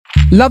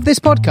Love this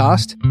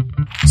podcast?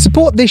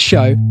 Support this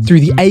show through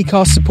the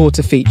Acast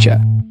supporter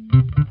feature.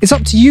 It's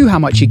up to you how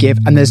much you give,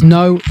 and there's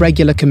no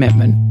regular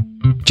commitment.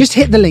 Just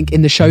hit the link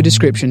in the show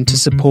description to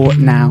support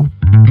now.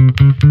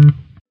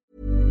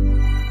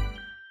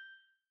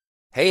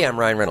 Hey, I'm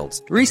Ryan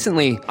Reynolds.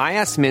 Recently, I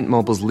asked Mint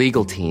Mobile's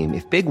legal team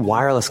if big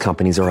wireless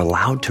companies are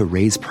allowed to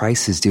raise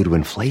prices due to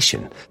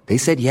inflation. They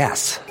said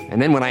yes.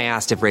 And then when I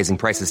asked if raising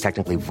prices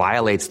technically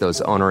violates those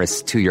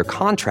onerous two-year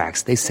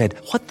contracts, they said,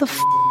 "What the f***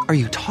 are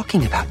you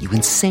talking about, you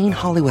insane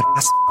Hollywood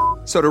ass?"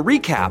 So to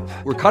recap,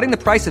 we're cutting the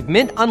price of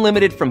Mint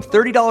Unlimited from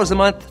 $30 a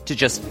month to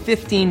just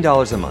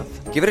 $15 a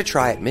month. Give it a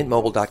try at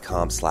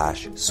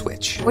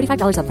mintmobile.com/switch.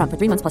 $45 up front for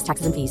 3 months plus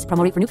taxes and fees.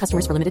 Promo rate for new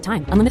customers for limited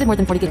time. Unlimited more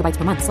than 40 gigabytes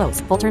per month. Slows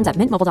full terms at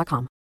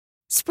mintmobile.com.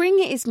 Spring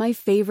is my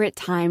favorite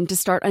time to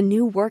start a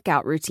new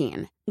workout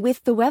routine.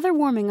 With the weather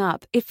warming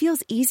up, it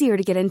feels easier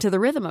to get into the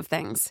rhythm of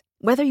things.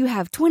 Whether you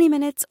have 20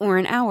 minutes or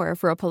an hour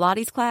for a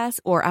Pilates class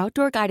or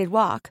outdoor guided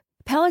walk,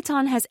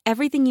 Peloton has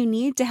everything you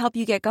need to help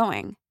you get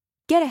going.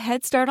 Get a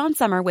head start on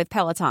summer with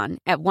Peloton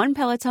at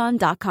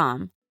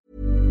onepeloton.com.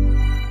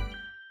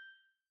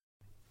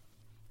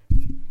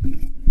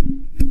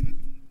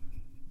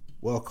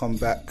 Welcome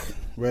back,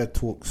 Rare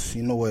Talks.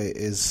 You know what it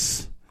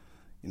is.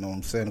 You know what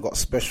I'm saying? I got a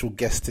special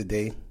guest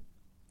today,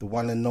 the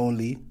one and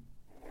only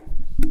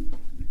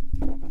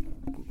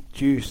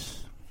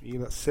Juice. You know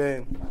what I'm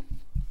saying?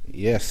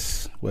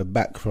 Yes, we're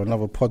back for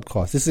another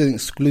podcast. This is an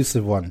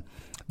exclusive one.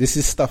 This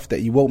is stuff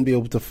that you won't be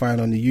able to find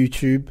on the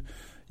YouTube.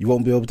 You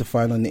won't be able to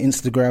find on the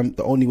Instagram.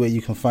 The only way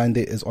you can find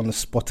it is on the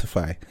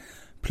Spotify.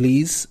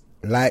 Please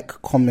like,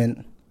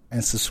 comment,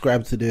 and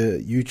subscribe to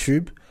the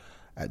YouTube.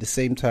 At the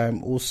same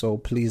time, also,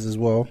 please as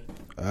well,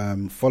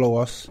 follow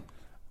us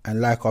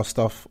and like our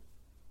stuff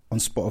on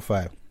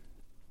Spotify.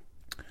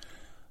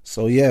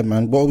 So yeah,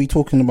 man, what are we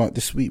talking about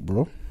this week,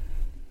 bro?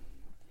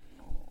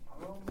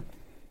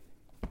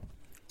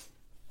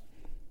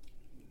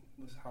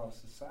 That's how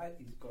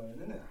society's going,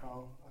 isn't it?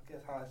 How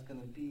it's going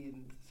to be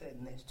in, say,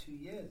 the next 2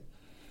 years.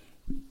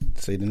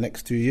 Say the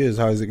next 2 years,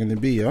 how is it going to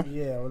be, yeah?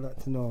 Yeah, I would like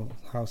to know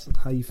how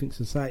you think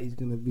society's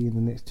going to be in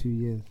the next 2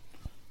 years.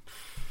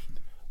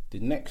 The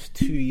next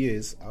 2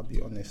 years, I'll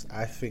be honest,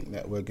 I think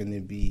that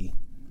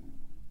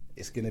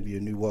it's going to be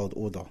a new world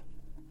order.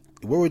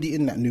 We're already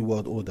in that new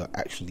world order,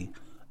 actually,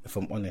 if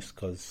I'm honest,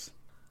 because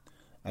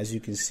as you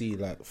can see,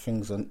 like,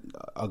 things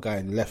are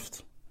going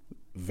left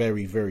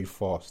very, very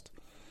fast.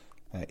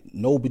 Like,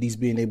 nobody's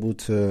being able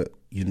to,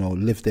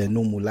 live their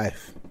normal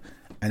life,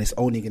 and it's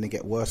only going to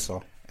get worse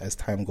as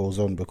time goes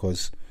on,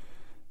 because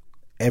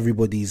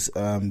everybody's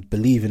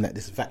believing that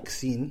this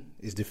vaccine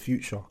is the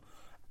future,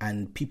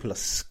 and people are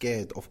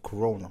scared of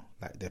corona,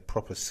 like they're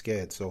proper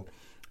scared. So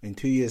in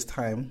 2 years'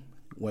 time,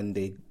 when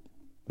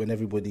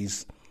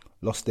everybody's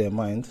lost their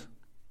mind,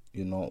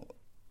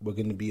 we're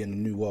going to be in a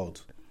new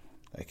world.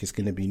 Like, it's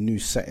going to be new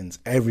settings.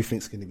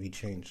 Everything's going to be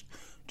changed.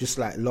 Just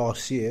like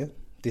last year,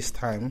 this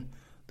time,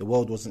 the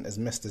world wasn't as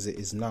messed as it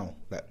is now.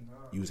 Like,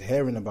 you was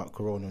hearing about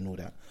corona and all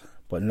that,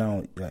 but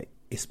now, like,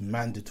 it's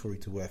mandatory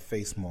to wear a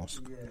face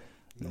mask. Yeah,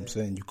 you know what I'm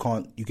saying? You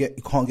can't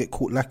get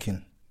caught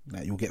lacking.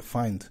 Like, you'll get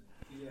fined.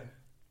 Yeah.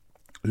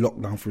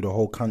 Lockdown through the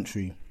whole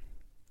country.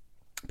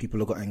 People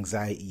have got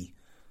anxiety.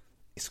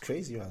 It's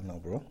crazy right now,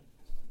 bro.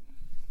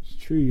 It's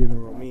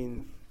true, I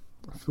mean,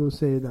 I feel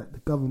say that the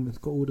government's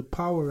got all the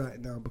power right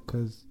now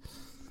because,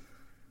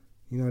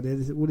 all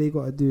they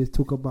got to do is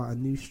talk about a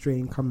new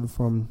strain coming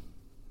from,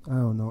 I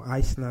don't know,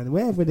 Iceland,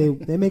 wherever they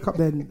make up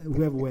then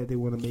where they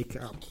want to make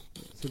it up.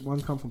 So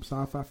one come from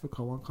South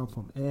Africa, one come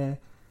from air.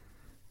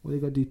 What they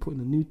got to do is put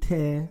in a new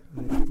tear,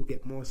 and then people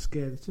get more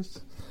scared.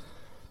 It's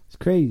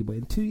crazy. But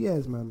in 2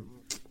 years, man,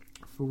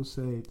 I feel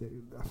say that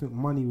I think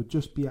money would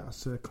just be out of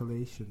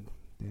circulation.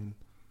 Then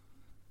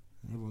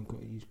everyone got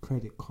to use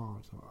credit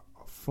cards or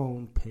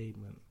phone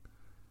payment.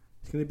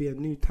 It's gonna be a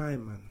new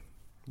time, man.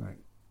 Like,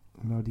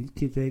 these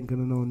kids ain't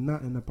gonna know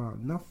nothing about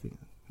nothing.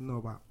 Know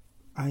about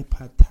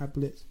iPad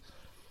tablets,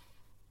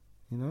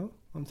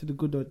 onto the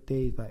good old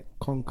days like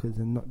Conkers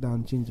and Knock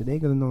Down Ginger. They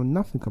ain't gonna know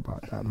nothing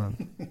about that,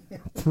 man. You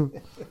know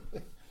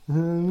what I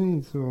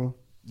mean? So,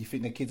 you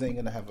think the kids ain't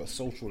gonna have a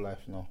social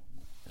life now?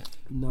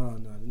 No,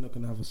 they're not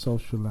gonna have a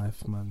social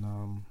life,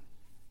 man.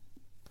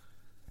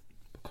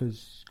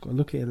 Because you gotta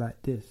look at it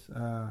like this.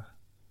 To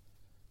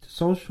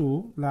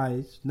social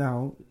lives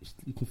now,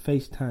 you can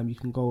FaceTime, you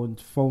can go and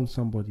phone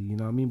somebody. You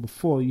know what I mean?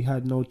 Before, you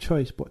had no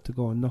choice but to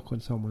go and knock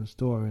on someone's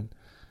door and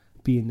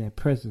be in their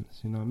presence.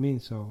 You know what I mean?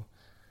 So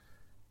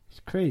it's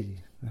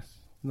crazy.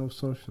 That's no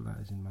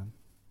socializing, man.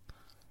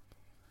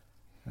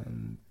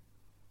 And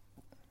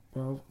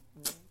well,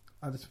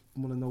 I just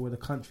want to know where the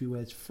country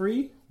where it's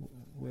free,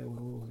 where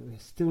we're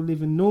still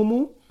living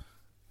normal,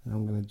 and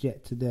I'm gonna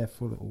jet to there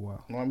for a little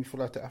while. Why me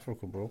feel like to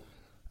Africa, bro?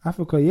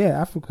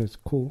 Africa's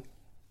cool.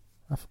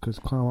 Africa's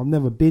calm. I've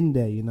never been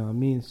there, you know what I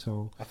mean?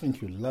 So I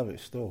think you'd love it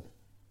still.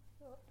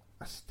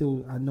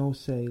 I know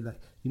say like,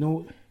 you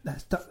know,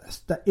 that's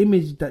that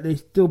image that they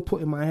still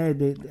put in my head.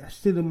 They're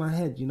still in my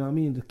head. You know what I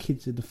mean? The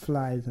kids with the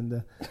flies and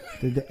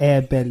the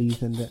air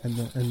bellies and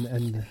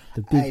the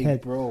big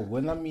head, bro.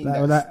 When I mean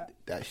like,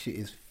 that shit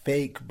is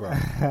fake, bro.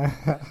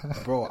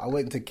 Bro, I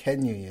went to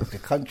Kenya, yeah, the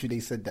country they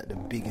said that the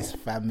biggest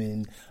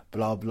famine,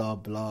 blah blah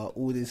blah,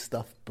 all this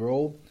stuff,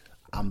 bro.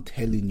 I'm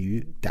telling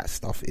you, that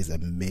stuff is a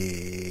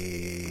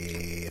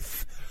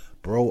myth,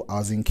 bro. I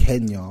was in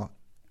Kenya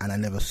and I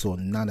never saw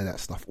none of that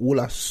stuff. All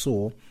I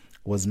saw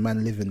was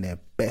man living their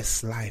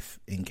best life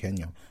in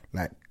Kenya,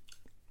 like,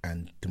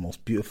 and the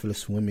most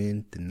beautifulest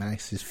women, the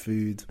nicest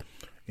food.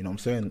 You know what I'm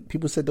saying?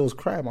 People said there was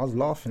crime. I was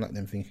laughing at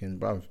them, thinking,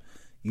 bruv,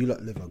 you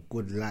lot live a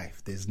good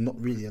life. There's not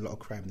really a lot of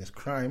crime. There's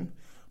crime,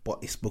 but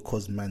it's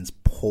because man's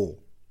poor.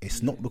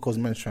 It's not because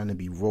man's trying to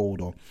be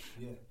rolled or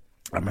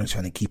a man's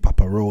trying to keep up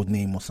a road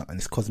name or something.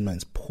 It's because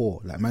man's poor.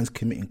 Like, man's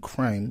committing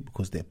crime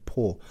because they're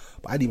poor.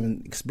 But I didn't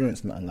even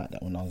experience nothing like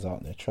that when I was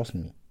out there. Trust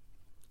me.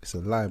 It's a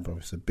lie, bro.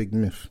 It's a big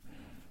myth.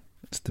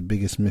 It's the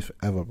biggest myth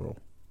ever, bro.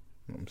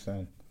 You know what I'm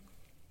saying?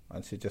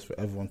 I'd suggest for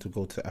everyone to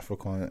go to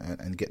Africa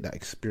and get that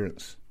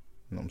experience.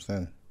 You know what I'm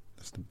saying?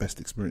 That's the best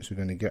experience you're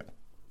going to get.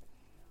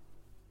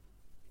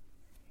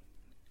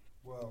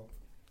 Well,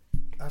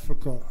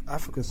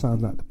 Africa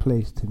sounds like the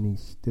place to me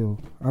still.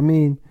 I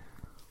mean,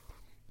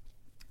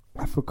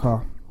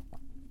 Africa,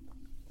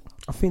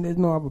 I think there's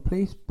no other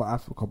place but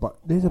Africa. But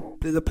there's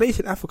a place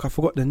in Africa, I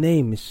forgot the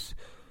name. It's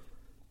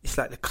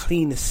like the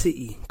cleanest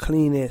city,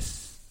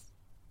 cleanest,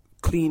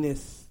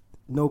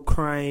 no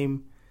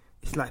crime.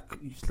 It's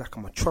like a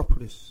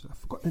metropolis. I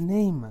forgot the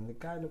name, man. The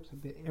guy looks a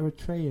bit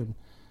Eritrean,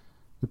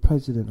 the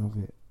president of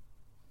it.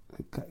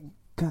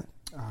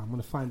 I'm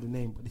gonna find the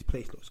name, but this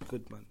place looks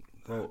good, man.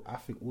 Bro, I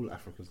think all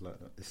Africa's like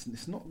that.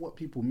 It's not what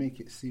people make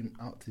it seem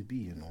out to be,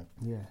 you know.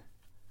 Yeah.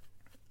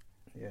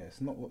 Yeah,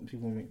 it's not what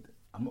people make.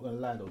 I'm not gonna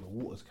lie though, the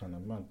water's kind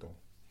of mad though.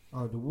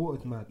 Oh, the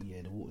water's mad.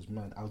 Yeah, the water's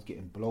mad. I was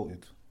getting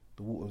bloated.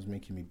 The water was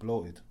making me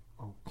bloated.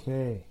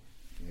 Okay.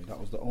 Yeah, that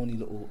was the only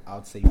little,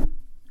 I'd say,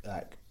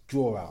 like,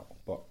 draw out.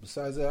 But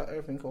besides that,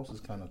 everything else is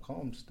kind of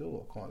calm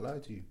still. I can't lie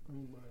to you.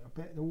 I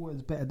bet the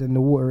water's better than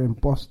the water in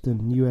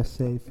Boston,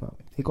 USA, fam.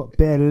 They got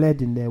bare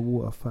lead in their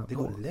water, fam. They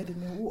got lead in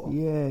their water?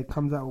 Yeah, it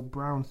comes out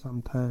brown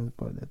sometimes,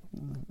 but they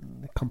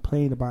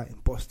complain about it in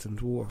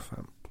Boston's water,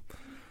 fam.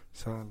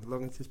 So as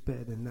long as it's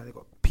better than that, they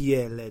got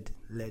Pierre lead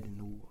in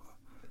the water.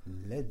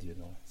 Lead, you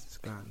know. It's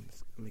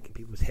making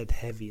people's head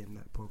heavy and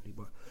that probably,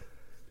 but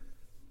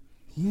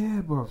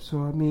yeah, bro.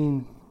 So I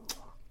mean,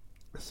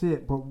 that's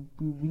it. But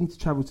we need to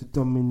travel to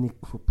Dominican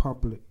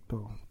Republic,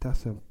 though.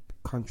 That's a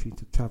country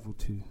to travel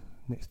to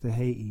next to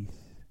Haiti.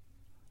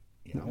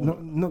 Yeah,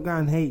 not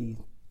going Haiti,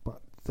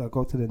 but to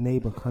go to the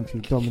neighbor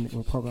country, Dominican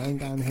Republic. I ain't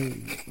going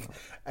Haiti.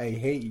 Hey,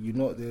 Haiti, you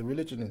know what their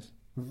religion is?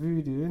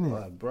 Voodoo, innit?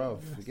 Right, bro,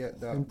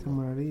 forget that. Santa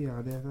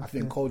Maria, I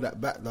think Kodak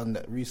Black done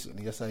that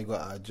recently. That's how he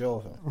got out of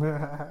jail.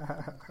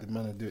 The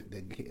man will do it.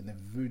 They're hitting the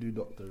voodoo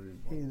doctor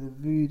room. Hitting the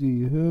voodoo,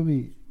 you hear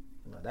me?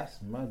 Nah,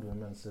 that's mad when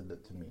man said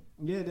that to me.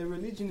 Yeah, their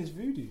religion is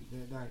voodoo.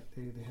 They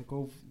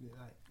go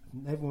like,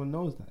 everyone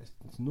knows that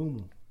it's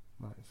normal.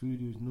 Like,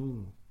 voodoo is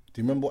normal.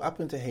 Do you remember what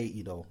happened to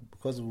Haiti though?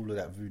 Because of all of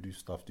that voodoo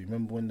stuff. Do you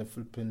remember when the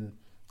flipping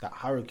that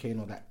hurricane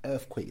or that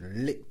earthquake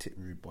licked it,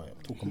 rude boy?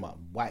 I'm talking about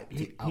wiped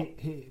it out.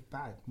 Hit it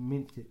bad,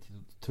 minced it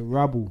to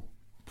rubble.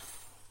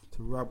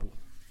 To rubble.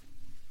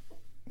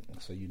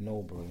 So you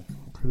know, bro.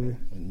 Clear.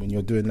 When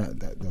you're doing that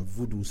the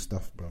voodoo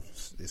stuff, bro,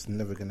 it's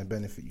never gonna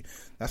benefit you.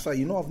 That's why,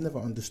 you know, I've never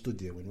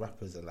understood it when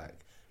rappers are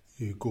like,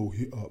 "Yeah, go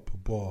hit up a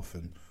bath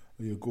and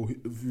yeah, go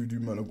hit the voodoo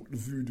man. I got the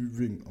voodoo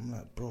ring." I'm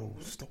like, bro,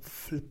 stop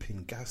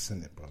flipping gas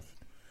in it, bro.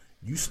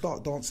 You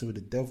start dancing with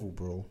the devil,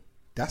 bro.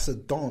 That's a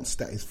dance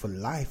that is for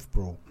life,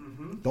 bro.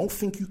 Mm-hmm. Don't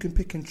think you can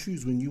pick and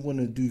choose when you want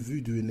to do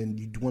voodoo and then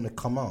you want to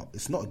come out.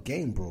 It's not a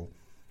game, bro.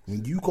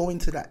 When you go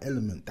into that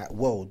element, that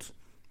world,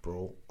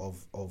 bro,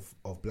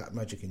 of black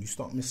magic, and you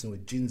start messing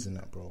with jinns and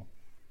that, bro,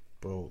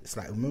 it's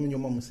like, remember when your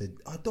mama said,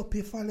 "I don't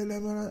pay for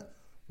that."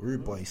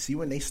 Rude boy. See,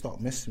 when they start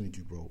messing with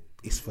you, bro,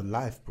 it's for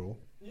life, bro.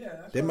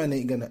 Yeah, them man they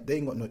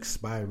ain't got no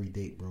expiry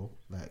date, bro.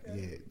 Like,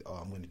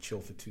 I'm gonna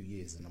chill for 2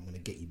 years and I'm gonna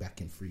get you back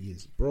in 3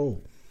 years,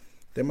 bro.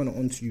 Them man are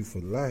onto you for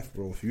life,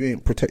 bro. If you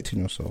ain't protecting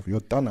yourself,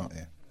 you're done out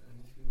there.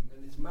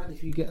 And it's mad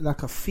if you get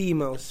like a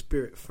female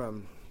spirit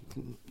from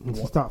and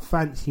to start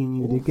fancying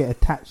you, they get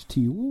attached to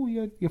you.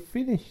 Oh, you're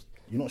finished.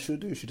 You know what she'll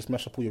do? She'll just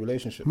mash up all your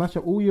relationships. Mash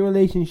up all your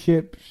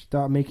relationships.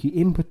 Start make you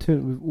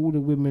impotent with all the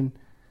women,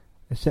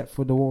 except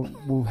for the one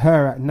with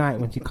her at night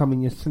when she come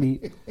in your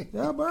sleep.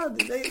 Yeah, but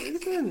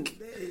they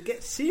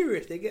get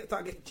serious. They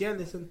start get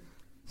jealous, and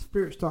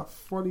spirits start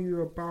following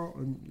you about,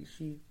 and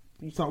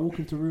you start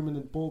walking to the room and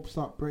the bulbs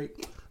start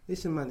break.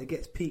 Listen, man, it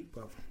gets peak,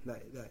 bro.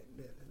 Like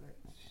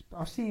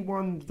I see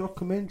one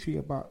documentary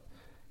about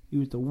he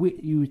was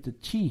the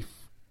chief,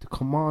 the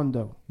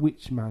commander,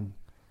 witch man,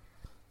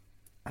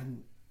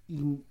 and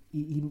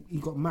he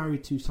got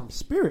married to some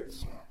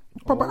spirits.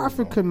 Proper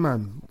African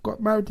man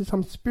got married to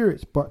some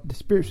spirits, but the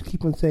spirits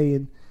keep on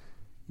saying,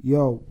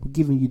 yo, we're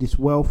giving you this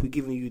wealth, we're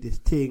giving you this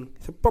thing.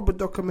 It's a proper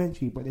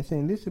documentary, but they're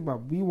saying, listen,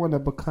 but we want to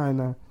be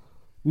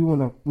we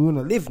want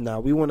to live now.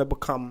 We want to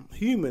become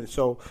human.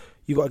 So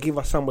you got to give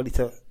us somebody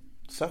to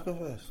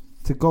sacrifice,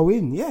 to go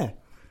in, yeah.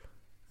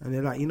 And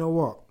they're like, you know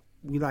what?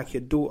 We like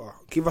your daughter.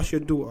 Give us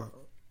your daughter.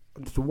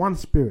 It's the one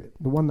spirit,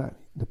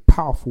 the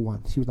powerful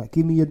one. She was like,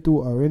 give me your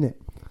daughter, innit?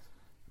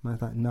 And I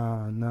was like,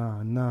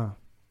 nah.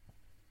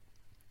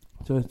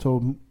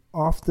 So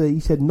after he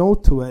said no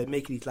to her,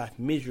 making his life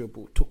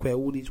miserable, took away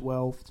all his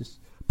wealth, just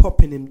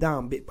popping him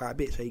down bit by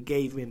bit. So he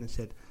gave in and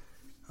said,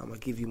 I'm going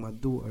to give you my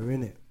daughter,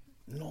 innit?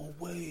 No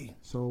way.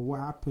 So what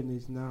happened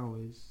is now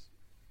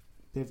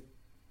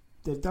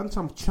they've done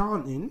some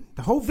chanting.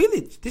 The whole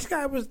village. This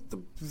guy was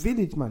the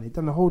village man. They've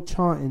done the whole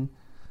chanting.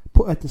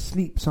 Put her to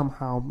sleep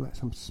somehow, like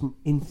some smoke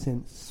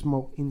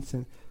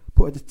incense.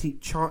 Put her to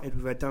sleep, chanted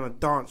with her, done a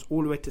dance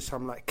all the way to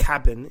some like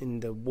cabin in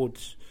the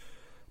woods.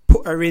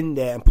 Put her in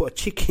there and put a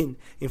chicken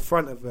in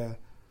front of her.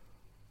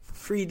 For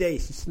 3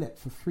 days, she slept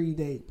for 3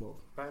 days, bro.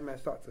 My man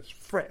started to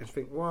fret and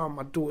think, wow,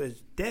 my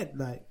daughter's dead.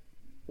 Like,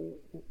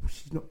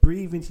 she's not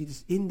breathing, she's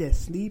just in there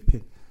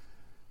sleeping.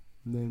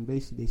 And then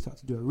basically they start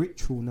to do a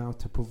ritual now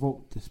to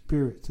provoke the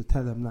spirit, to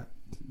tell them, like,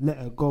 let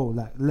her go,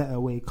 like, let her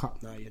wake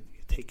up now. You're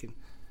taking.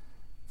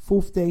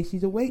 4th day,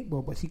 she's awake,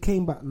 bro, but she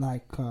came back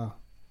like a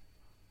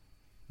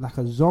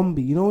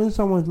zombie. You know when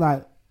someone's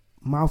like,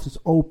 mouth is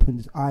open,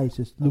 his eyes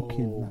just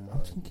looking. Like,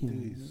 I'm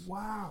thinking,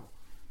 wow.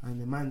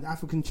 And the man, the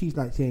African chief's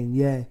like saying,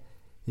 yeah,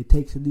 it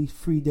takes at least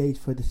 3 days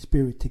for the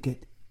spirit to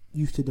get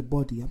used to the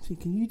body. I'm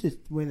thinking, you just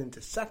went in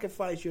to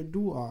sacrifice your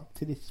daughter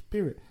to this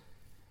spirit.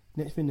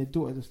 Next thing, the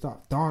daughter just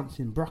start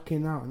dancing,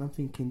 brocking out, and I'm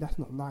thinking, that's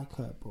not like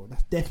her, bro.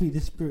 That's definitely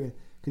the spirit.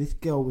 Because this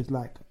girl was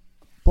like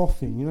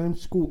boffing, you know them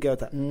school girls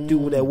that do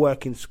all their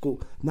work in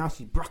school. Now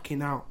she's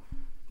brocking out,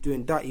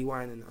 doing dirty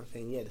wine, and I'm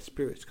saying, yeah, the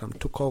spirits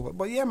took over.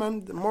 But yeah,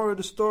 man, the moral of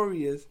the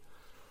story is,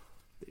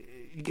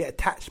 you get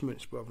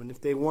attachments, bro, and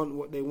if they want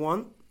what they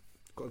want,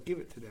 gotta give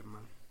it to them,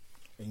 man.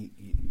 And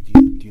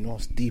do you know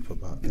what's deep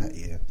about that,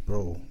 yeah,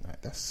 bro?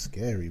 Like, that's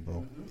scary,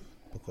 bro.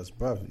 Because,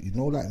 bro, you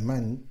know, like,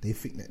 man, they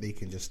think that they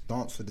can just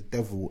dance for the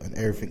devil and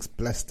everything's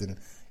blessed and,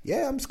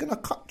 yeah, I'm just gonna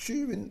cut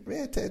you and,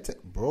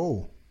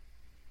 bro.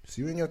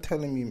 See, when you're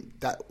telling me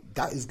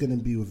that is gonna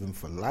be with him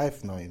for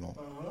life now, you know,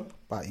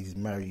 but he's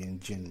marrying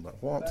Jinn,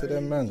 but what up to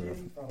them,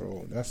 man,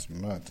 bro? That's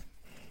mad.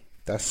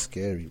 That's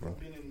scary, bro. I've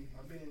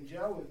been in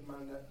jail with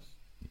man that's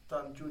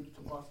done drugs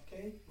to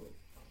Basque, bro.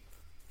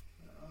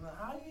 Like,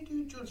 how do you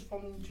do drugs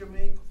from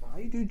Jamaica, fam? How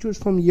you do drugs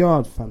from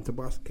Yard, fam, to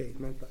Basque,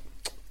 man? Like,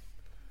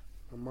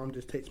 my mum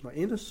just takes my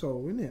inner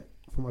soul, innit,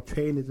 for my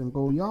trainers and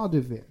go yard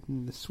with it.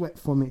 And the sweat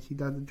from it, she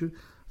does the drugs.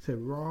 I said,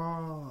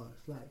 raw,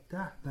 it's like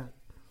that, like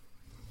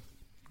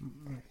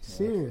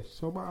serious.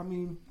 So, but I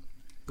mean,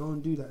 go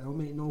and do that. Don't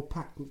make no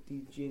pact with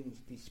these jinns,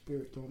 these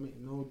spirits. Don't make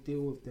no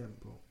deal with them,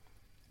 bro.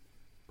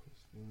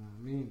 You know what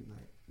I mean?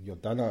 Like, you're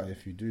done out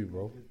if you do,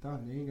 bro. You're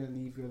done. They ain't gonna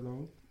leave you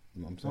alone.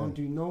 You know what I'm saying? Don't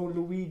do no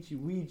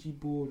Ouija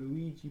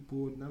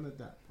board, none of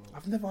that, bro.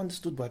 I've never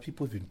understood why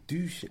people even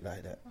do shit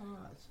like that.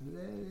 So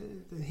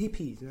the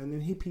hippies and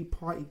the hippie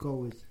party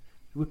goers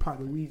whip out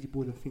the Ouija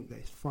board and think that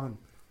it's fun.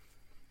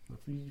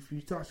 If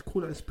you start to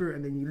call it a spirit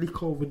and then you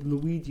lick over the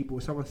Ouija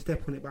board, someone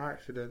step on it by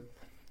accident,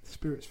 the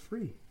spirit's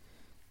free.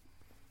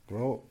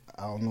 Bro,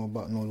 I don't know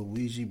about no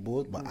Ouija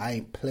board, but I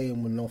ain't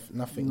playing with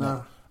nothing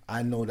that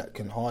I know that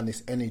can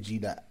harness energy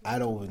that I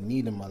don't even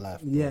need in my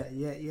life. Bro. Yeah.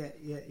 You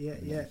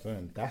know what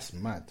I'm that's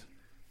mad.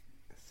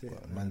 That's it,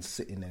 man. Man's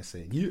sitting there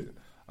saying, "Yeah,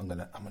 I'm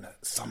gonna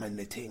summon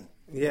the thing."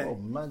 Yeah, bro,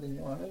 mad in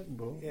your head,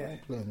 bro. Yeah. I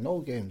ain't playing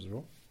no games,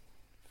 bro.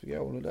 Forget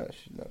all of that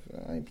shit.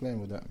 I ain't playing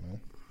with that, man.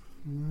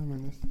 No,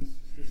 man,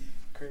 that's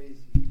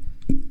crazy.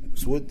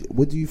 So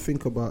what do you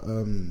think about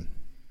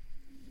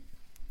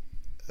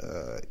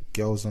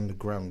girls on the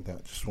gram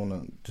that just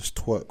wanna just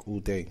twerk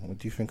all day? What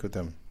do you think of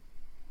them?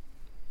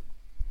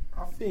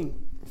 I think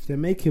if they're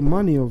making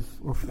money off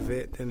of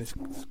it, then it's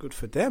good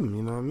for them.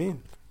 You know what I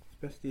mean?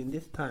 Especially in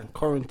this time,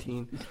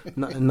 quarantine,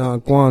 nothing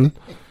go on.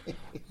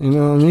 You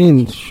know what I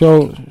mean?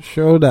 Show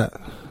that.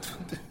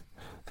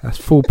 That's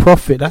full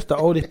profit. That's the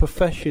oldest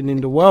profession in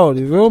the world.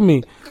 You feel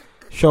me?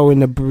 Showing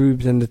the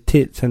boobs and the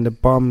tits and the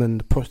bum and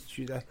the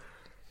prostitute.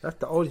 That's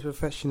the oldest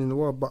profession in the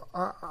world. But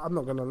I'm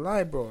not gonna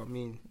lie, bro. I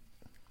mean,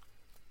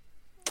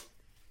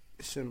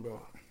 listen,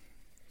 bro.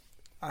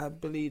 I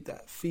believe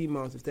that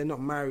females, if they're not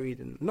married,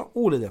 and not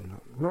all of them,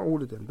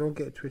 don't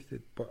get it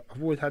twisted. But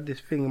I've always had this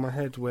thing in my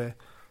head where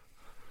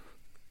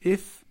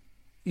if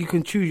you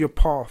can choose your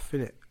path,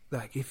 innit?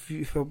 Like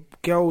if a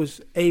girl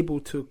is able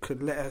to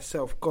could let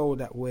herself go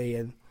that way,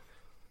 and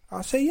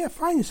I'll say, yeah,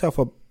 find yourself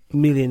a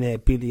millionaire,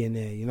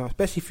 billionaire, you know,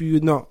 especially if you're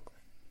not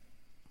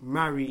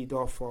married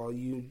off or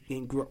you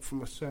ain't grew up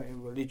from a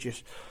certain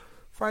religious.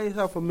 Find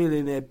yourself a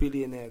millionaire,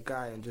 billionaire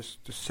guy and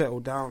just settle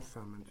down,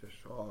 fam, and just,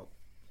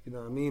 you know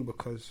what I mean?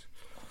 Because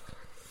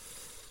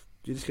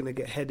you're just gonna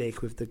get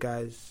headache with the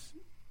guys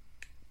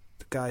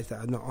that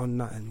are not on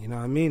nothing, you know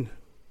what I mean?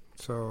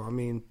 So, I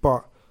mean,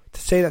 but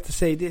to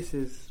say this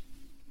is,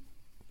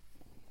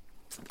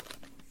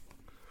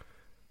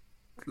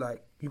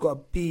 like, you got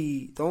to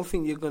be, don't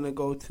think you're going to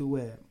go to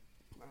where,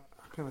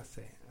 how can I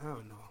say, I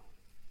don't know,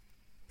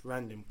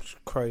 random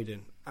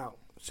Croydon, out,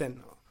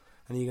 centre,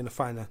 and you're going to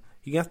find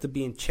you're going to have to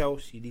be in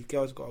Chelsea. These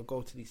girls got to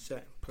go to these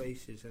certain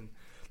places. And,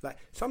 like,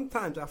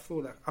 sometimes I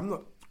feel like, I'm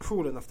not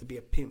cruel enough to be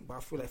a pimp, but I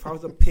feel like if I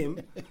was a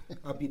pimp,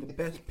 I'd be the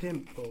best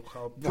pimp, bro.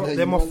 I'll drop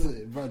them off.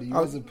 You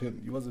was a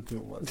pimp. You was a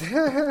pimp once.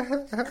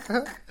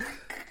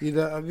 You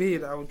know what I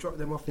mean? I would drop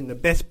them off in the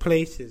best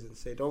places and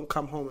say, don't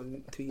come home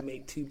until you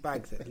make 2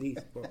 bags at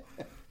least, bro.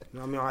 You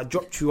know what I mean? I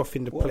dropped you off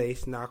in the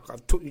place. Now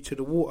I've took you to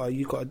the water.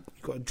 You got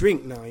a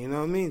drink now. You know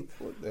what I mean?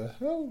 What the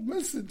hell?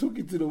 Messi took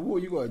you to the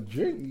water. You got a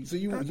drink. So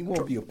you want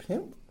to be a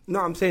pimp? No,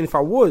 I'm saying if I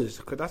was,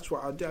 because that's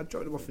what I did. I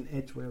dropped them off in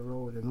Edgware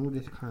Road and all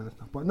this kind of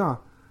stuff. But nah,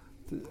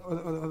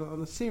 on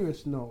a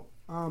serious note,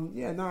 I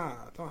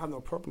don't have no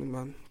problem,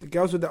 man. The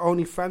girls with the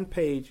OnlyFans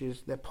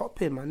pages, they're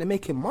popping, man. They're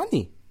making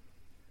money.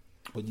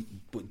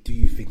 But do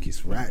you think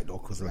it's right though?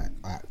 Because like,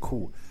 alright,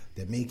 cool,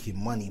 they're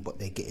making money, but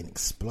they're getting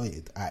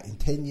exploited. In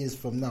 10 years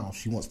from now,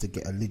 she wants to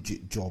get a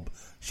legit job.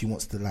 She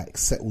wants to like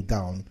settle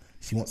down.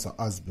 She wants a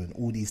husband.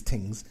 All these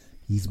things.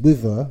 He's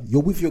with her.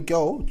 You're with your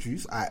girl,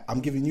 Juice. I'm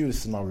giving you the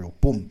scenario.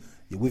 Boom.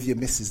 You're with your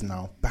missus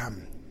now.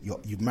 Bam.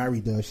 You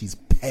married her. She's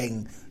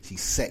peng.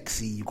 She's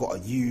sexy. You got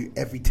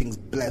everything's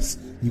blessed.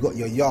 You got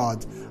your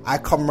yard. I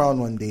come round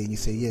one day and you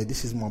say, yeah,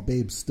 this is my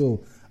babe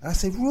still. And I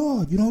say,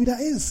 Rod, you know who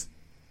that is?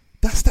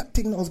 That's that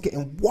thing that was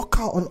getting walk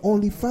out on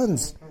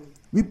OnlyFans.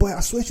 I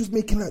swear she was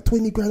making like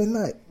 20 grand a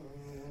night.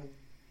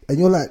 And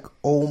you're like,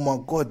 oh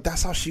my God,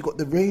 that's how she got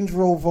the Range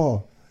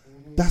Rover.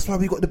 That's why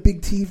we got the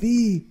big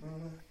TV.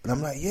 And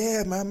I'm like,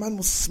 yeah, man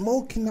was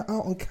smoking that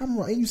out on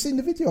camera. Ain't you seen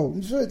the video?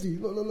 I'm sure to you.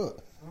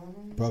 Look.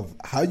 Bro,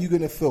 how are you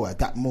going to feel at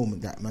that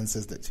moment that man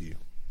says that to you?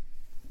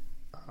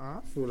 I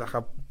feel like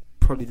I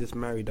probably just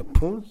married a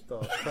porn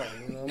star.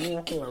 You know what I mean?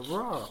 I feel like,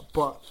 raw.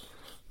 But,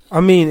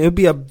 I mean, it would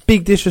be a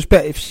big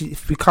disrespect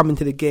if we come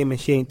into the game and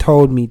she ain't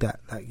told me that.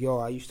 Like, yo,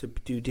 I used to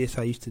do this,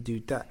 I used to do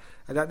that.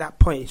 And at that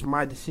point, it's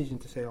my decision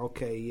to say,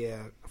 okay,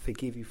 yeah, I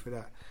forgive you for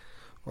that.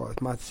 Or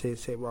it's my decision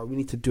to say, well, we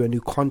need to do a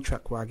new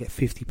contract where I get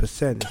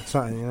 50% or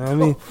something, you know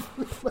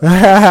what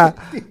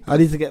I mean? I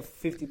need to get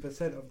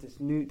 50% of this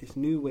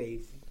new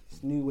wave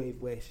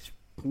where it's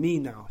me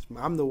now.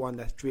 I'm the one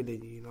that's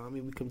drilling you, you know what I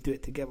mean? We can do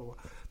it together.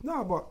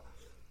 No, but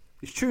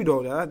it's true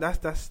though,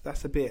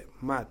 that's a bit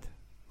mad.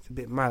 It's a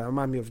bit mad. It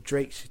reminds me of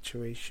Drake's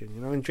situation,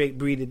 you know, when Drake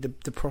breeded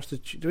the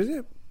prostitute, was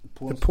it?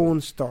 The porn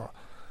star.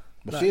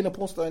 But she ain't a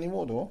porn star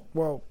anymore though.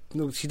 Well,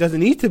 no, she doesn't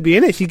need to be,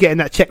 innit? She's getting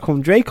that check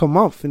from Drake a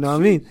month, you know what I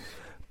mean?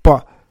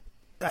 But,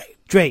 like,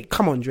 Drake,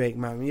 come on, Drake,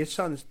 man. When your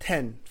son's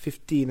 10,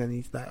 15, and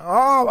he's like,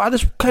 oh, I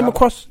just came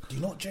across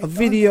a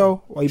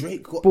video.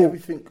 Drake got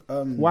everything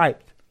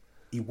wiped.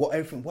 He got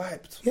everything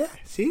wiped. Yeah,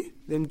 see?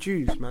 Them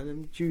Jews, man.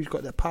 Them Jews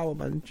got that power,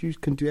 man. Them Jews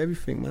can do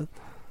everything, man.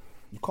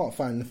 You can't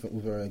find nothing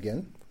with her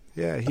again.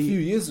 Yeah, a few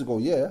years ago,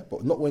 yeah,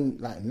 but not when,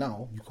 like,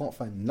 now. You can't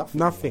find nothing.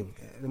 Nothing.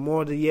 The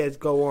more the years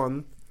go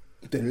on,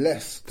 the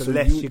less you're going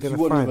to find. You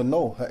wouldn't even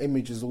know. Her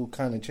image is all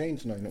kind of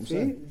changed now, you know what I'm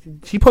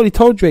saying? She probably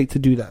told Drake to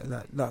do that.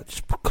 Like,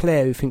 just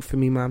clear everything for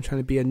me, man. I'm trying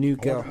to be a new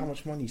girl. How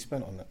much money you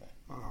spent on that?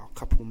 Oh, a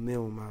couple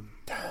mil, man.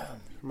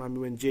 Damn. Remind me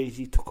when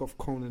Jay-Z took off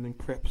Conan and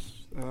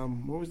Krebs.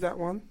 What was that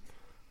one?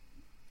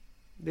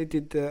 They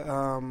did the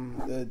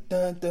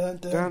dun,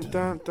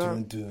 dun,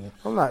 dun.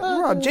 I'm like,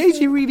 wow,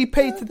 Jay-Z really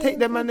paid to take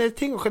them and their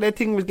thing, because their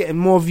thing was getting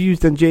more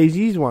views than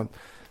Jay-Z's one.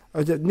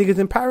 Was it Niggas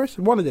in Paris?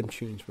 One of them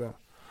tunes, bro.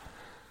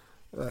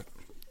 Like,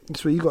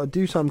 that's what you got to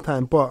do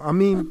sometime. But I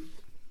mean,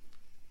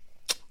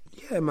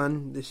 yeah,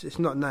 man, it's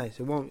not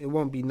nice. It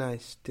won't be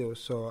nice still.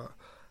 So,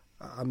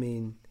 I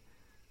mean,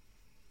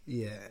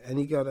 yeah,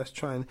 any girl that's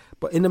trying.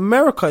 But in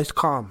America, it's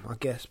calm, I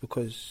guess,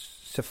 because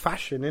it's a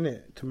fashion,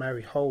 innit, to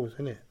marry hoes,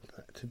 innit,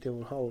 to deal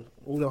with hoes.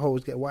 All the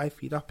hoes get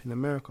wifeyed up in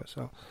America.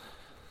 So,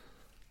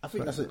 I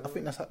think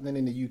that's happening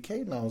in the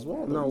UK now as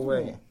well. No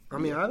way. I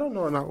mean, I don't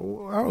know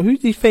now.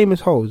 Who's these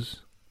famous hoes?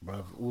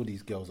 Bro, all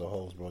these girls are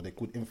hoes, bro. They're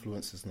good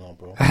influencers now,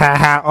 bro.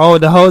 Oh,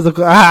 the hoes are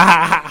good.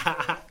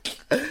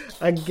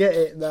 I get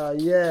it now.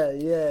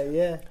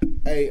 Yeah.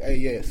 Hey,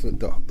 yeah. So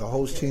the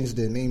hoes changed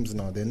their names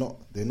now. They're not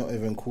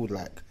even called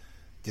like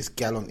this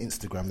gal on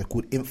Instagram. They're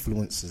called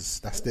influencers.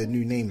 That's their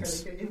new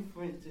names.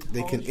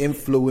 They can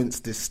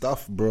influence this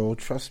stuff, bro.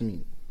 Trust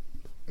me.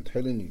 I'm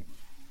telling you.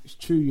 It's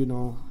true, you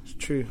know. It's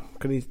true.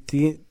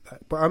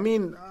 But I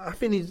mean, I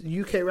think these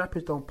UK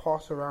rappers don't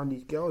pass around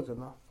these girls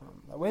enough.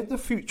 Like, where's the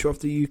future of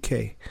the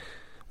UK?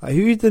 Like,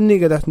 who's the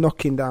nigga that's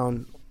knocking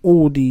down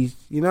all these?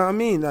 You know what I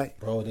mean? Like,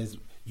 bro,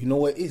 you know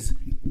what it is?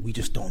 We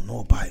just don't know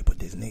about it. But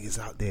there's niggas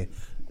out there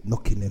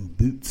knocking them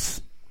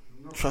boots.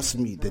 Trust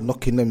me, they're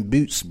knocking them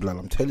boots, blood.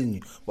 I'm telling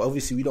you. But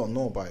obviously, we don't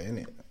know about it,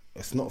 innit?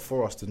 It's not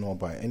for us to know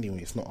about it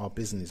anyway. It's not our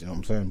business. You know what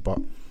I'm saying? But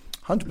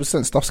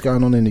 100% stuff's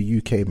going on in the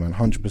UK, man.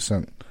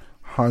 100%.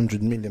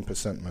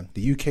 100,000,000%, man.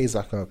 The UK is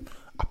like a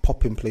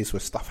popping place where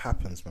stuff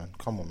happens, man.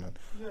 Come on, man.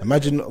 Yeah.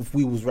 Imagine if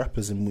we was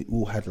rappers and we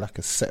all had like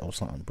a set or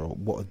something, bro.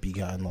 What would be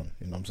going on?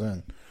 You know what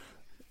I'm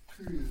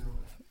saying?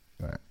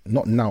 Right.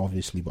 Not now,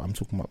 obviously, but I'm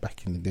talking about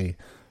back in the day.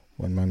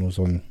 when man was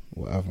on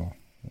whatever. You know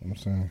what I'm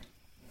saying?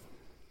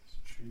 It's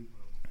true,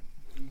 bro.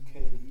 UK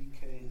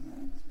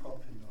is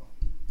popping now.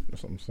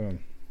 That's what I'm saying.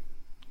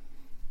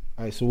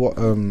 Alright, so what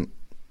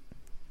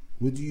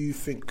do you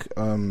think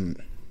of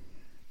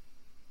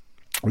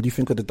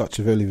the Dutch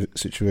Valley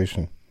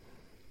situation?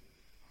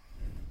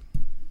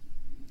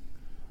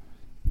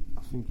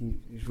 I think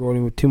he's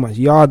rolling with too much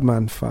yard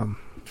man, fam.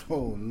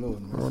 Oh no,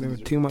 Rolling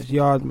with too much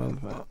yard man,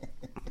 fam.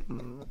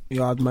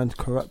 Yard man's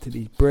corrupted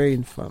his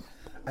brain, fam.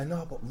 I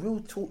know, but real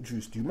talk,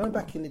 Juice. Do you remember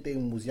back in the day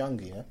when we was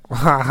younger? Yeah.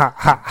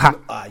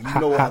 You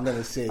know what I'm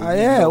gonna say.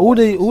 Yeah, all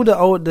the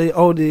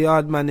older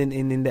yard man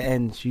in the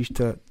ends used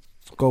to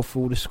go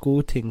through all the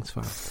school things,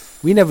 fam.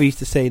 We never used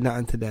to say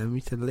nothing to them. We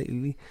used to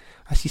literally.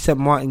 I see St.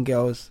 Martin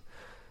girls.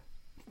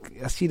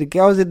 I see the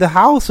girls in the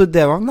house with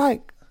them. I'm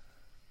like,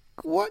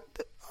 what?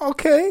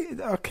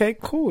 Okay,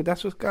 cool.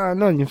 That's what's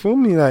going on. You feel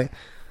me? Like,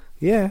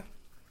 yeah,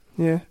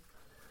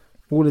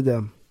 all of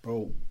them,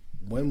 bro.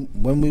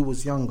 When we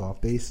was younger,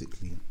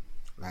 basically,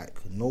 like,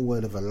 no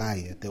word of a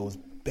lie, yeah, there was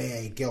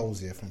bare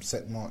girls here from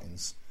St.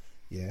 Martin's,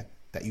 yeah,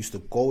 that used to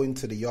go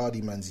into the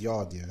yardie man's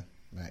yard, yeah,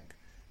 like,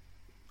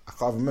 I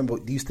can't remember,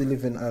 they used to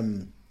live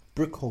in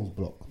Brickholes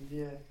block.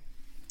 Yeah.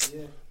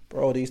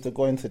 Bro, they used to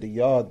go into the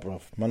yard,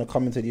 bro. Man would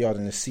come into the yard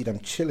and they see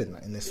them chilling,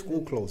 like, in their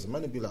school clothes. And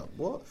man would be like,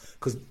 what?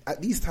 Because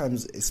at these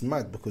times, it's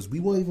mad because we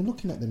weren't even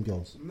looking at them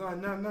girls. No.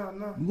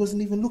 We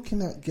wasn't even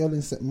looking at girl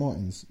in St.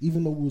 Martin's,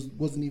 even though we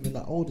wasn't even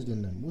that older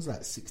than them. We was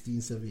like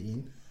 16,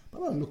 17. But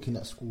I wasn't looking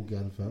at school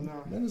girl, fam.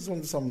 No. Man was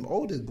on some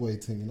older boy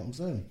thing, you know what I'm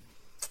saying?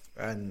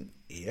 And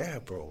yeah,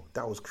 bro,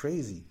 that was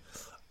crazy.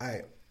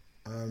 You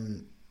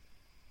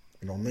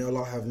know, may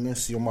Allah have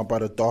mercy on my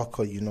brother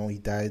Darker, you know, he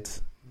died.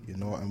 You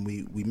know, and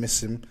we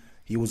miss him.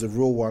 He was a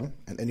real one,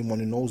 and anyone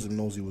who knows him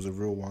knows he was a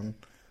real one,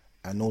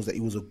 and knows that he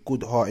was a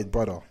good-hearted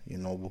brother. You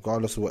know,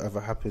 regardless of whatever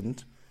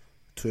happened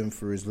to him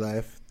for his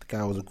life, the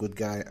guy was a good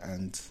guy,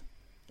 and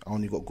I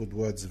only got good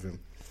words of him.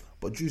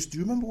 But Juice, do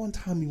you remember one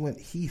time we went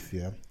Heath?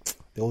 Yeah,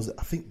 there was,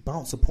 I think,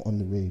 Bouncer put on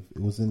the rave.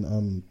 It was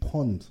in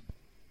Pond.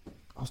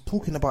 I was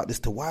talking about this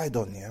to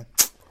Wydon, yeah.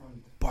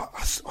 But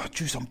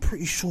Juice, I'm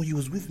pretty sure you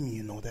was with me,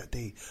 you know, that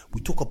day. We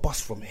took a bus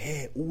from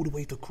here all the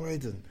way to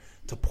Croydon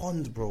to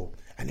Pond, bro.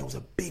 And there was a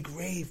big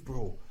rave,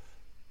 bro.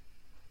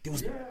 There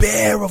was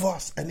bare of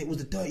us. And it was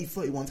the Dirty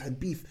 30 ones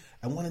had beef.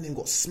 And one of them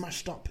got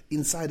smashed up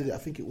inside of it. I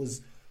think it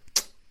was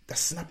the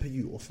Snapper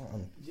You or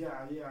something. Yeah,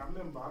 I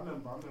remember.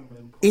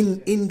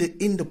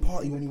 In the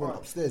party when you went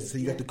upstairs. So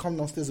you had to come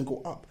downstairs and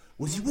go up.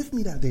 Was you with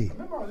me that day? I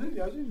remember I was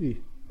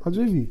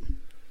with you.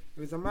 It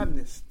was a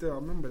madness still. I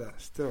remember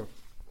that still.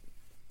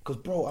 Because,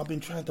 bro, I've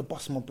been trying to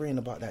bust my brain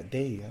about that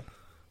day, yeah?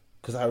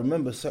 Because I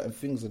remember certain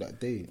things of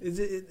that day. Is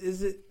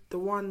it the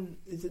one?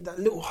 Is it that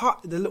little hut?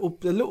 The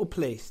little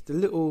place.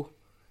 It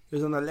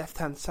was on the left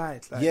hand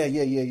side. Like, Yeah.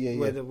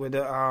 Where the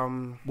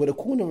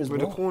corner is, where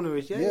bro. the corner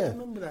is. Yeah, I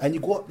remember that. And you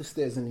go up the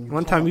stairs and you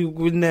one time we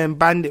were in there and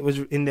Bandit was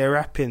in there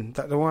rapping. Is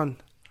that the one?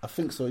 I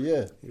think so,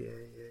 yeah.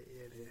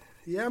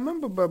 Yeah, I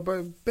remember, but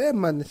bare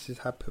madnesses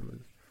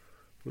happen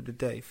with the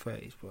Dirty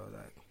 30s, bro.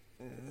 Like,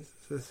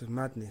 this is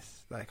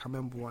madness. Like, I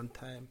remember one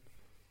time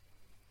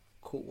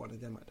caught one of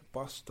them at the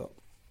bus stop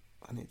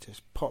and it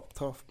just popped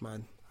off,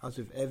 man. I was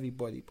with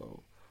everybody,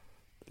 bro.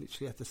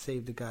 Literally had to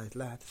save the guy's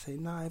life. I had to say,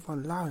 nah,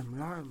 everyone, allow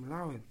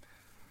him.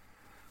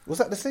 Was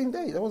that the same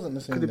day? That wasn't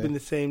the same day. Could have been the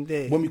same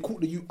day. When we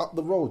caught the youth up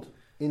the road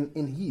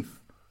in Heath.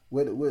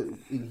 Where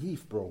in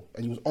Heath, bro.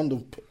 And he was on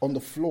the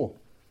floor.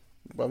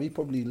 Bro, he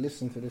probably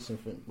listened to this and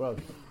think, bro.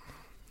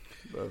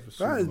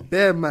 That is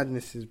bare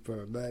madnesses,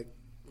 bro. Like,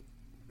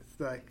 it's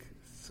like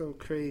so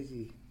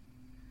crazy.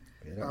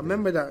 Yeah, I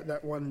remember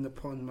that one in the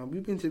Pond, man. We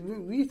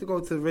used to go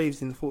to the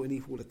raves in Fort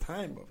Leaf all the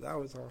time, bro. That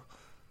was our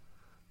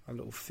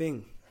little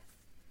thing.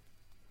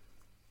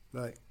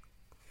 Like,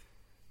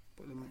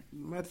 but the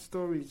mad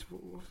stories.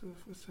 What's a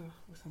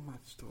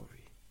mad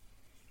story?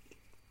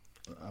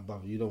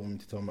 Above, you don't want me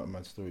to tell about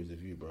mad stories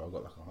of you, bro. I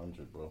got like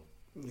 100, bro.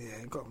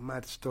 Yeah, I got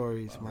mad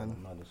stories, man.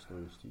 Maddest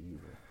stories to you,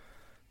 bro.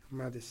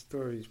 Maddest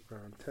stories, bro.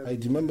 Hey,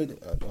 do you remember?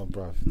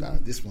 Bruv,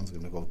 this one's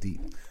gonna go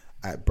deep.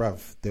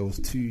 Bruv, there was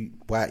two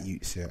white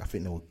youths here. I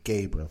think they were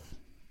gay, bruv,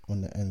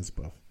 on the ends,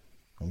 bruv,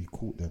 and we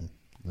caught them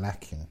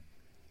lacking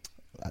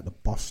at the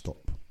bus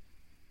stop,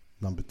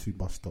 number 2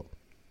 bus stop,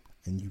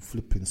 and you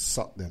flipping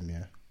sucked them,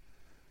 yeah,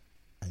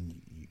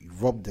 and you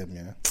robbed them,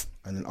 yeah,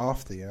 and then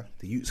after, yeah,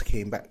 the youths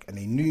came back and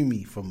they knew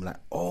me from like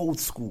old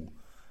school,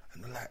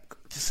 and they're like,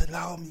 just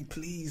allow me,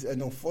 please,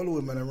 and they'll follow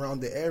him and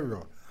around the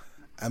area,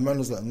 and man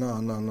was like, no,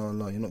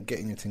 you're not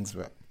getting your things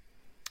back.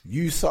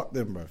 You sucked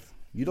them, bruv.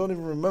 You don't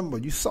even remember.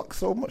 You suck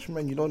so much,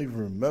 man, you don't even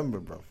remember,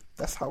 bro.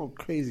 That's how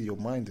crazy your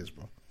mind is,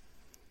 bro.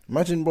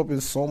 Imagine robbing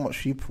so much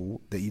people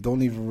that you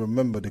don't even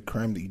remember the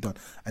crime that you done.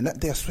 And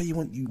that day, I swear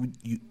you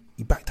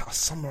backed out a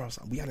samurai or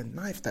something. We had a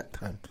knife that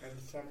time. We had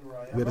a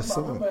samurai. I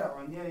remember that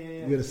one.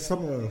 Yeah. We had a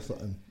samurai or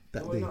something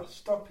that day. They were not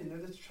stopping.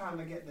 They're just trying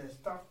to get their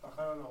stuff back.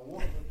 I don't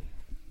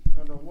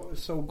know what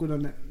was so good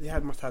on that. They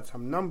must have had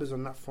some numbers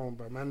on that phone,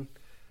 but man,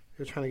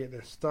 they were trying to get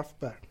their stuff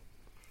back.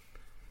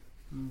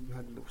 We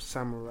had a little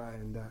samurai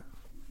and that.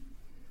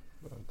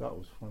 That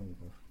was funny,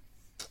 bro.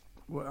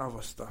 What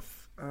other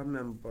stuff? I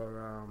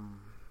remember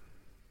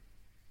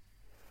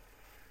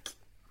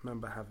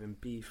having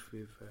beef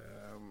with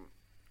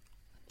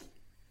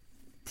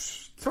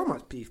so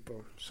much beef,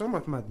 bro. So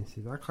much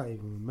madnesses. I can't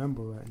even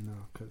remember right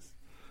now because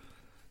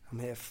I'm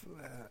here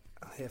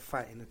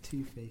fighting a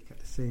toothache at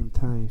the same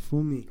time.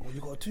 For me, Oh, you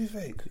got a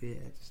toothache? yeah,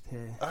 just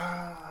here.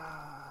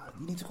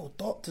 You need to go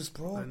doctors,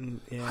 bro. And,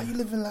 yeah. How you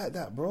living like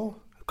that, bro?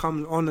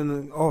 Comes on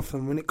and off,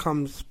 and when it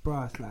comes,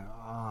 bro, it's like,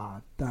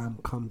 damn,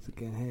 comes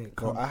again. Here it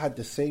Bro, comes. I had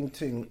the same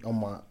thing on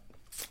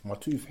my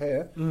tooth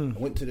hair. I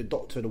went to the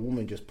doctor. The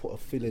woman just put a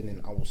filling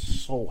in. I was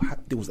so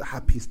happy. It was the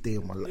happiest day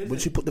of my life. When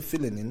she put the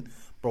filling in,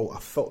 bro, I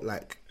felt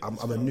like I'm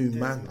a new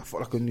man. I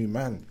felt like a new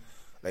man.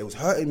 Like, it was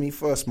hurting me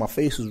first. My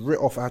face was writ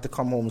off. I had to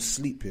come home and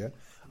sleep. Yeah,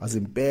 I was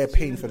in bare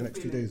pain for the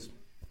next 2 days.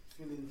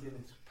 Fillings in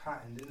its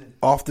pattern, didn't it?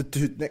 After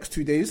next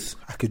 2 days,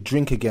 I could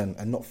drink again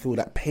and not feel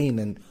that pain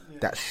and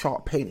that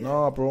sharp pain.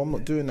 Nah, bro, I'm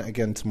not doing that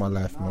again to my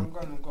life, Now man. I'm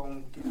gonna go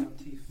and get my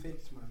teeth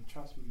fixed, man.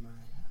 Trust me, man.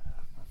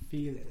 I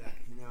feel it, like,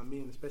 you know what I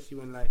mean? Especially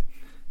when like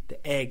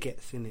the air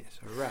gets in it. It's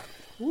a wrap.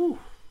 Woo.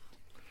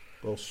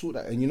 Bro, sort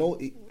that. And you know,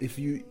 if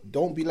you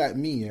don't be like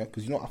me, yeah,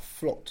 because you know I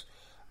flopped.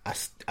 I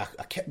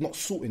kept not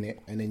sorting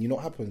it, and then you know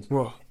what happened?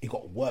 What? It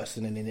got worse,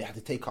 and then they had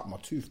to take out my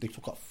tooth. They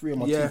took out 3 of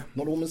my Yeah. teeth.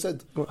 Not the woman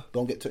said, What?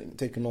 don't get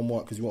taken no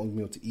more because you won't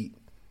be able to eat.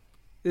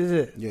 Is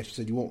it? Yeah, she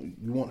said you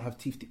won't have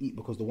teeth to eat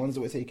because the ones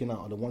that were taken out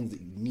are the ones that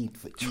you need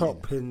for eating.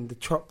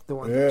 The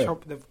one Yeah. that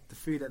chop the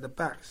food at the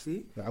back.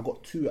 See, Like, I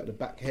got 2 at the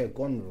back here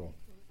gone, bro.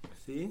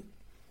 see.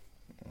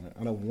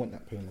 I don't want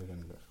that pain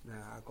again, bro. Nah,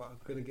 I'm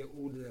gonna get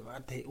all the. I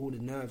take all the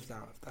nerves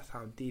out. If that's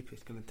how deep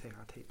it's gonna take,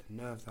 I take the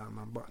nerves out,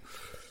 man. But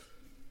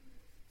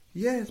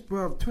yes,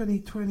 bro,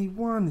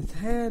 2021 is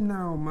here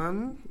now,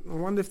 man. I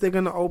wonder if they're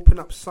gonna open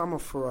up summer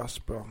for us,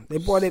 bro. They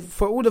bought it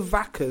for all the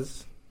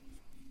vackers,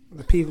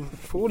 the people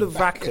for all the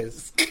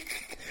vackers.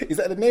 Is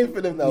that the name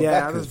for them now?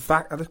 Yeah,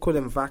 Vackers? I just call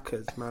them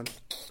vackers, man.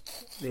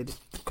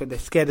 Because they're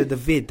scared of the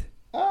vid.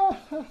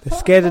 They're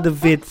scared of the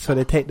vid, so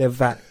they take their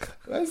vac.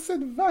 I said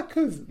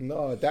Vackers.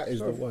 No, that is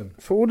the one.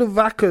 For all the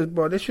vackers,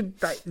 bro,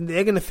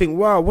 they're gonna think,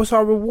 wow, what's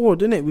our reward,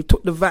 innit? We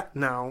took the vac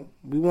now.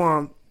 We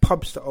want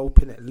pubs to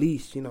open at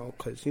least, you know,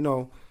 because you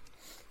know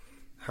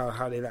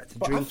how they like to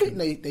But drink. I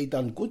think they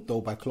done good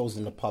though by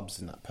closing the pubs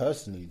and that.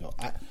 Personally, though,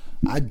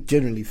 I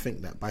generally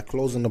think that by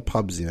closing the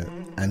pubs, yeah,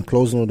 and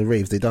closing all the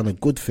raves, they done a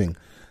good thing.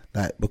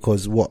 Like,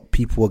 because what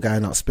people were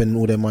going out spending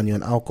all their money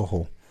on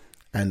alcohol,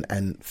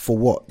 and for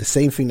what? The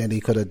same thing that they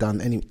could have done.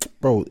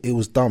 Bro, it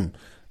was dumb.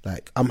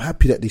 Like, I'm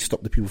happy that they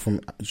stopped the people from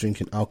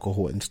drinking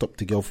alcohol and stopped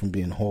the girl from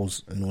being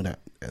hoes and all that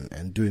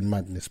and doing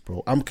madness,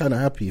 bro. I'm kind of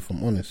happy, if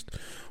I'm honest.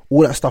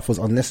 All that stuff was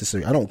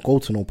unnecessary. I don't go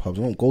to no pubs.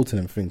 I don't go to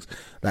them things.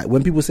 Like,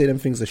 when people say them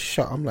things are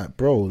shut, I'm like,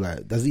 bro,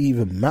 like, does it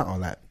even matter?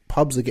 Like,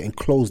 pubs are getting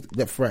closed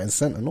left, right, and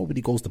centre.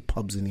 Nobody goes to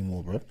pubs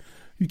anymore, bro.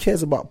 Who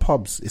cares about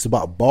pubs? It's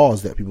about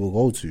bars that people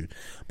go to.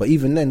 But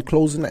even then,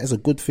 closing that is a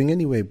good thing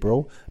anyway,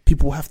 bro.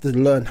 People have to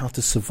learn how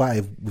to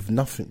survive with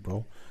nothing,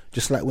 bro.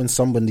 Just like when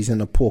somebody's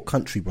in a poor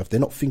country, bro. They're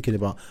not thinking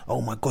about,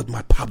 oh my God,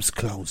 my pub's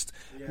closed.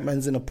 Yeah.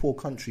 Man's in a poor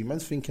country.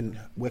 Man's thinking,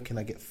 where can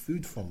I get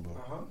food from,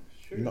 bro?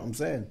 You know what I'm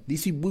saying? You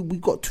see, we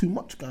got too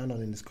much going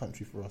on in this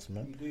country for us,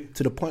 man.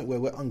 To the point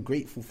where we're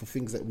ungrateful for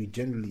things that we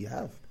generally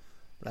have.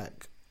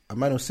 Like, a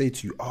man will say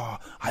to you,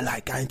 I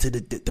like going to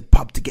the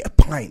pub to get a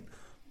pint.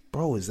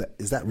 Bro, is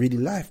that really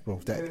life, bro?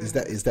 Is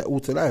that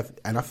all to life?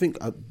 And I think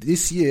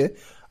this year,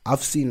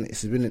 I've seen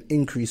it's been an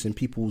increase in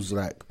people's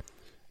like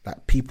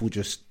people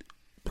just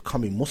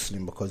becoming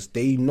Muslim because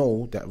they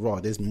know that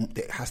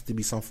there has to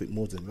be something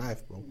more than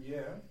life, bro. Yeah,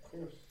 of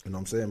course. You know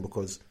what I'm saying?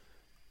 Because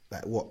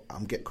like, what?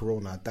 I'm get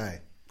corona, I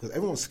die. Because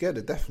everyone's scared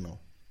of death now.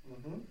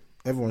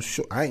 Everyone's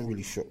shook. I ain't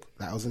really shook.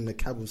 Like, I was in the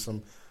cab with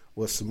a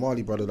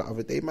Somali brother the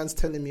other day. Man's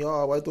telling me,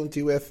 why don't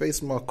you wear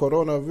face mask?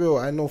 Corona real.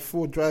 I know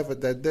 4 drivers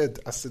that dead.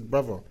 I said,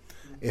 brother,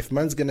 if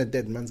man's gonna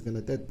dead,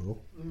 bro.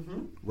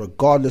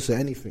 Regardless of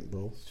anything,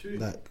 bro. It's true.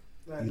 Like,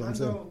 you know what I'm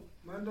saying?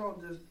 Man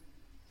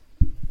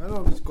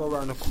don't just go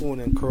around the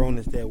corner and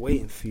Corona's there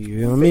waiting for you.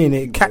 You know what I mean?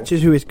 It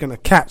catches who it's gonna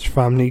catch,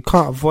 family. You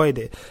can't avoid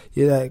it.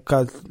 You're like,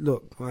 cause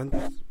look, man,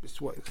 it's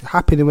what's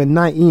happening when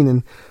 19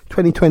 and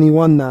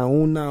 2021 now.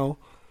 All now,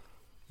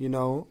 you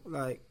know,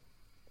 like,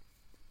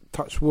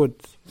 touch wood.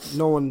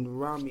 No one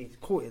around me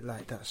caught it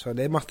like that, so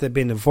they must have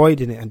been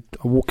avoiding it and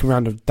walking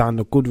around down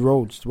the good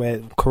roads where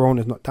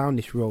Corona's not down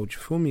this road. You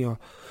feel me, or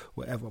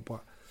whatever?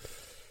 But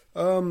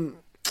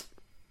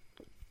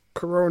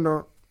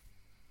Corona's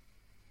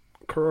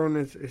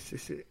it's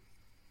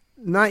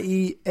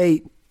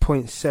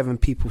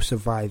 98.7 people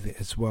survive it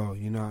as well.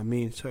 You know what I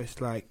mean? So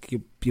it's like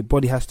your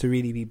body has to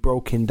really be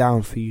broken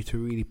down for you to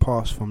really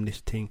pass from this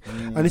thing.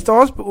 And it's the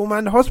hospital,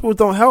 man. The hospitals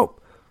don't help.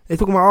 They're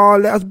talking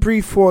about, let us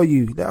breathe for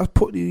you. Let us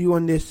put you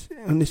on this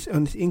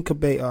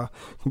incubator.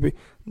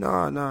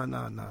 No.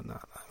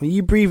 When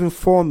you breathing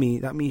for me,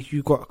 that means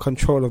you got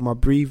control of my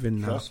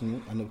breathing now. Trust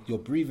me. And your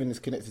breathing is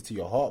connected to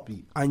your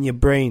heartbeat and your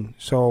brain.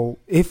 So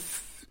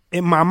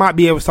I might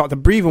be able to start to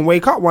breathe and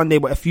wake up one day,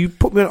 but if you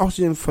put me on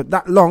oxygen for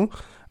that long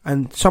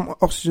and some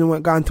oxygen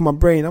won't go into my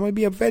brain, I'm gonna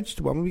be a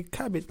vegetable. I'm gonna be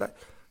cabbage. Like,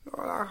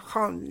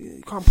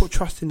 you can't put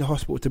trust in the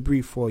hospital to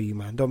breathe for you,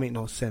 man. Don't make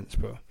no sense,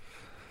 bro.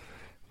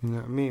 You know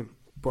what I mean?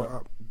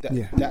 But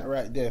that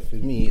right there for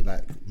me,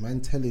 like,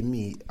 man telling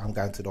me I'm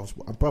going to the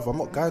hospital. Brother, I'm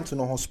not going to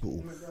no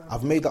hospital.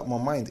 I've made up my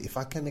mind. If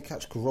I can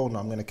catch corona,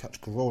 I'm going to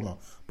catch corona.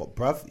 But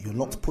bruv, you're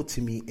not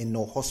putting me in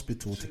no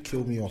hospital to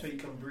kill me off. So you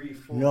can breathe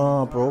for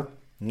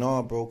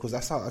Nah, bro, because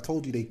that's how I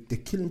told you, they're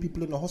killing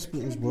people in the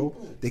hospitals, bro.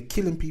 They're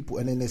killing people,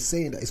 and then they're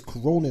saying that it's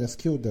corona that's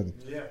killed them.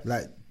 Yeah.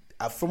 Like,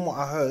 from what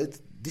I heard,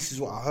 this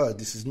is what I heard.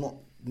 This is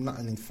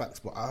nothing in facts,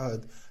 but I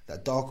heard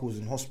that Darko was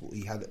in hospital.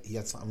 He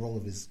had something wrong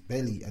with his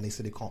belly, and they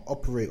said they can't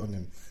operate on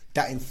him.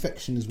 That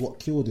infection is what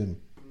killed him,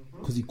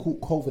 because he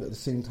caught COVID at the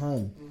same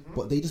time.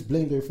 But they just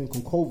blamed everything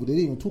on COVID. They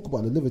didn't even talk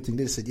about the liver thing.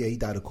 They just said, yeah, he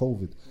died of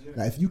COVID.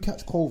 Now, if you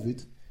catch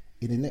COVID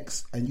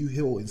and you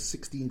heal in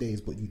 16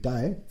 days, but you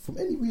die from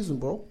any reason,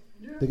 bro,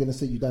 they're gonna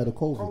say you died of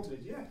COVID.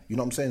 You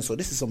know what I'm saying? So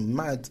this is some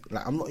mad.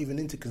 Like, I'm not even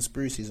into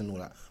conspiracies and all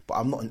that, but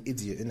I'm not an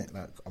idiot, innit?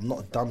 Like, I'm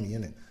not a dummy,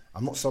 innit?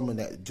 I'm not someone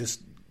that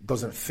just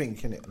doesn't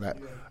think, innit? Like,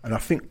 and I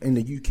think in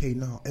the UK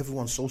now,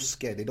 everyone's so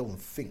scared they don't even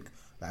think.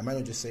 Like, a man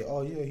will just say,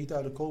 oh yeah, he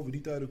died of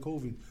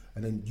COVID,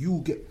 and then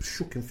you get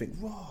shook and think,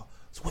 raw.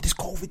 So what, this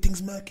COVID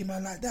thing's murking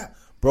man like that?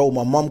 Bro,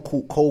 my mum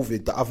caught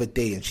COVID the other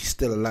day and she's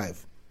still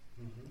alive.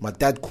 My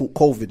dad caught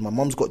COVID. My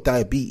mum's got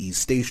diabetes,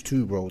 stage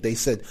 2, bro. They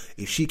said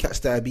if she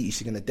catches diabetes,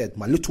 she's gonna dead.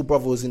 My little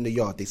brother was in the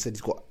yard. They said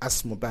he's got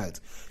asthma bad.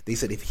 They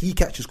said if he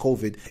catches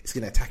COVID, it's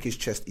gonna attack his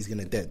chest. He's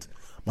gonna dead.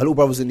 My little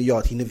brother was in the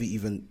yard.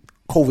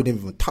 COVID didn't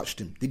even touched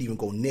him. Didn't even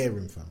go near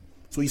him, fam.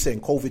 So he's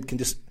saying COVID can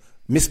just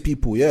miss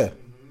people, yeah.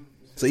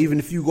 So even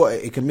if you got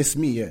it, it can miss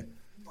me, yeah.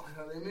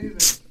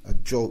 A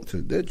joke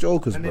too. They're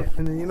jokers, bro.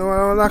 And you know what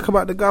I don't like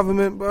about the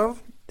government, bro?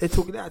 They're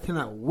talking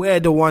like we're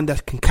the one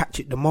that can catch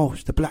it the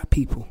most, the black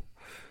people.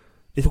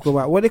 They talk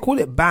about what they call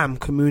it, BAM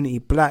community,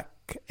 black,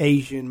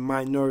 Asian,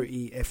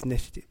 minority,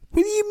 ethnicity.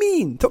 What do you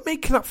mean? Stop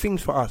making up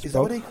things for us, Is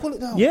bro. that what they call it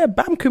now? Yeah,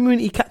 BAM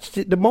community catches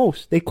it the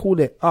most. They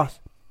call it us,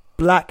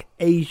 black,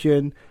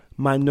 Asian,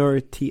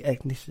 minority,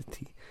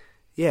 ethnicity.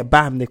 Yeah,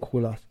 BAM they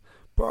call us.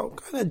 Bro,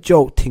 what kind of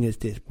joke thing is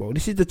this, bro?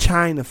 This is the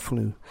China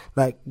flu.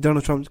 Like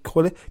Donald Trump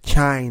call it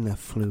China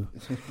flu.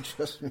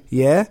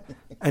 Yeah?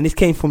 And this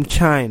came from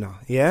China,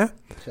 yeah?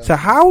 So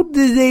how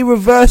did they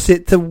reverse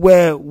it to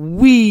where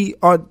we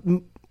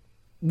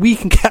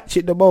can catch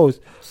it the most?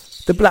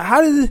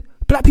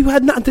 Black people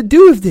had nothing to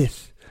do with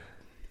this.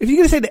 If you're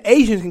going to say the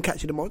Asians can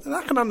catch it the most, then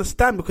I can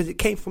understand because it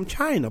came from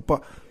China.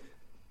 But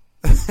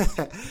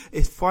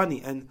it's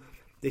funny. And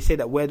they say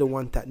that we're the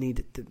ones that need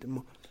it the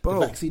most. The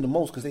vaccine the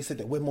most because they said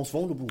that we're most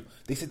vulnerable.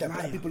 They said that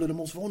black people are the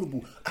most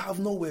vulnerable. Out of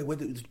nowhere, we're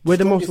meant to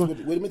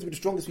be the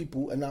strongest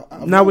people, and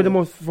now we're the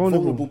most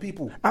vulnerable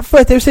people. At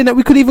first, they were saying that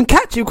we could even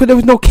catch it because there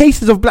was no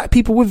cases of black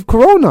people with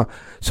corona.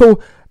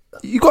 So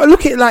you got to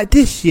look at it like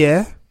this,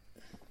 yeah.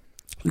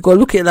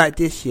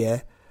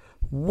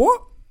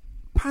 What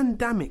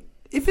pandemic?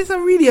 If it's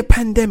really a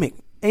pandemic,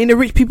 ain't the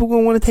rich people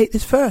gonna want to take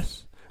this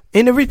first?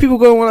 Ain't the rich people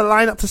gonna want to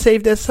line up to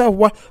save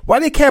themselves? Why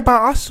they care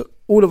about us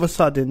all of a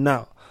sudden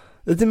now?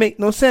 Does it make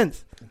no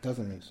sense? It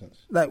doesn't make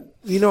sense. Like,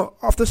 you know,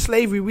 after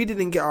slavery, we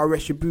didn't get our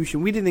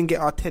retribution. We didn't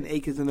get our 10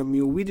 acres and a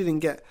mule. We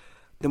didn't get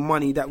the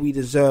money that we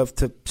deserve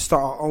to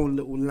start our own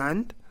little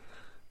land.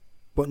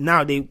 But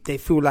now they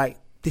feel like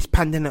this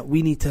pandemic,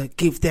 we need to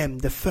give them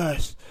the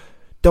first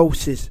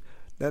doses.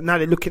 Now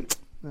they're looking.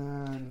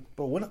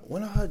 But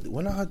when I heard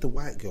the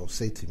white girl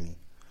say to me,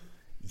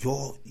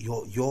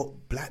 your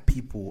black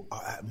people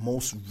are at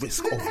most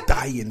risk of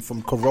dying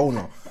from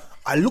corona,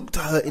 I looked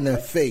at her in her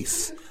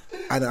face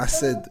and I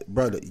said,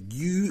 brother,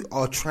 you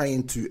are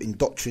trying to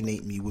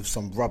indoctrinate me with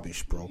some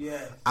rubbish, bro.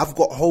 Yeah. I've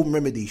got home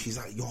remedies. She's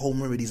like, your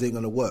home remedies ain't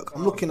gonna work.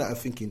 I'm looking at her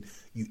thinking,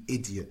 you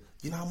idiot.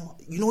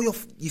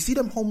 You see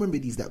them home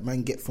remedies that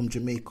man get from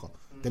Jamaica.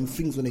 Them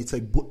things when they say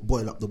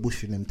boil up the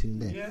bush and them thing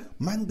there. Yeah.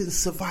 Man been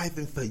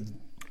surviving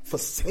for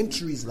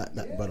centuries like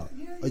that, brother.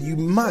 Are you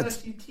mad?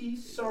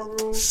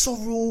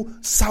 Sorrow,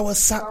 sour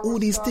sap, all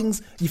these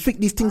things. You think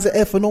these things are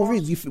there for no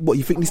reason? You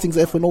think these things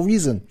are there for no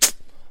reason?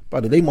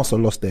 Brother, they must have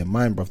lost their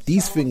mind, bruv.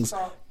 These things,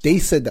 they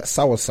said that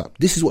sour sap.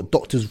 This is what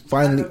doctors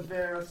finally.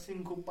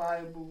 Single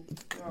Bible.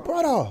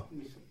 Brother,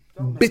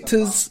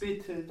 bitters.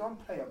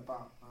 Don't play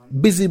about,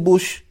 man. Busy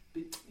bush.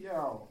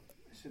 Yo,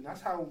 listen,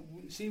 that's how.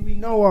 We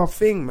know our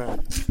thing,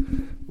 man.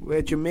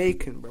 We're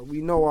Jamaican, bro.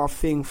 We know our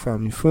thing,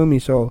 fam. You feel me?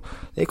 So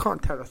they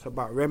can't tell us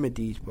about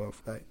remedies, bro.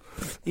 Like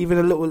even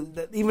a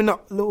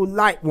little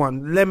light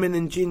one, lemon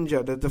and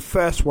ginger, the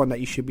first one that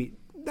you should be.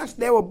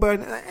 They were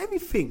burning like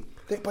everything.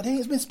 But they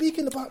ain't been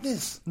speaking about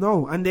this.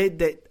 No, and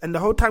they and the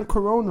whole time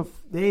Corona,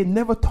 they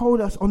never told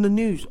us on the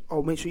news.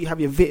 Oh, make sure you have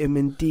your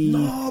vitamin D.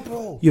 No,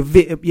 bro. Your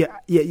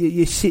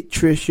your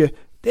citrus.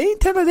 They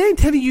ain't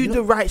telling you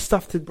the right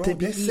stuff to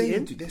be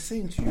eating. They're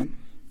saying to you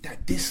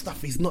that this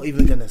stuff is not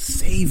even gonna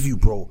save you,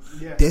 bro.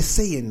 Yeah. They're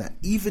saying that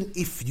even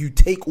if you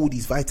take all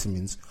these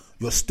vitamins,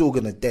 you're still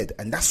gonna dead,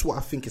 and that's what I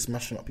think is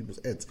mashing up people's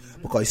heads.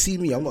 Mm-hmm. Because you see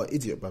me, I'm not an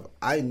idiot, brother.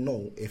 I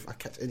know if I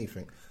catch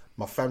anything,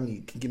 my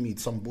family can give me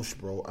some bush,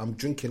 bro. I'm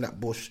drinking that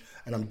bush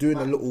and I'm doing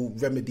a little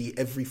remedy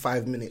every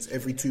 5 minutes,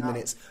 every 2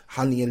 minutes,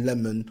 honey and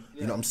lemon,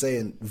 you know what I'm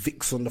saying?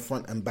 Vicks on the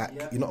front and back,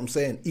 you know what I'm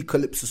saying?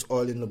 Eucalyptus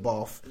oil in the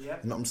bath, you know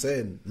what I'm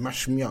saying?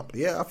 Mash me up.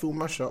 Yeah, I feel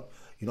mash up.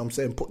 You know what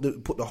I'm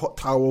saying? Put the hot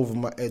towel over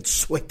my head,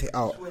 sweat it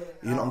out.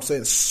 You know what I'm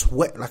saying?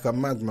 Sweat like a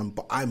madman,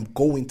 but I'm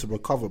going to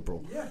recover,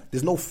 bro. Yeah.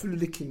 There's no flu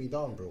licking me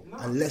down, bro. No.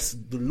 Unless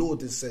the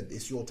Lord has said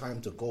it's your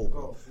time to go,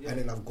 bro. Yeah.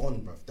 And then I've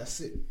gone, bro. That's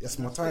it. That's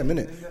my time,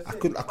 innit? I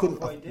couldn't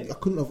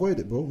avoid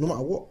it, bro. No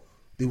matter what.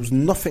 There was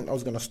nothing that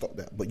was gonna stop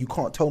that. But you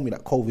can't tell me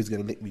that COVID's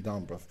gonna lick me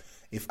down, bro.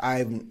 If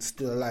I'm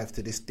still alive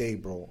to this day,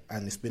 bro,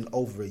 and it's been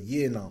over a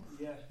year now,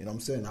 you know what I'm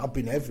saying? I've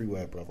been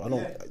everywhere, bro. I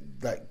don't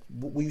like.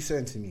 What were you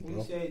saying to me, bro?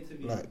 What you saying to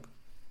me? Like.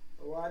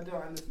 Well, I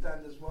don't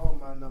understand as well,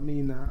 man. I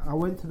mean, I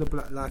went to the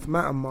Black Lives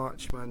Matter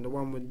march, man. The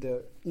one with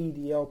the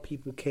EDL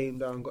people came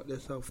down and got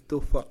themselves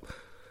duffed up.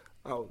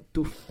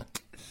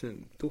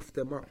 Duffed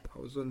them up. I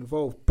was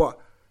involved. But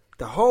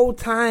the whole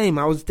time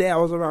I was there, I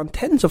was around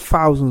tens of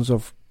thousands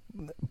of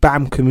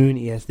BAM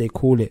community, as they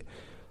call it.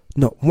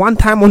 Not one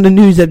time on the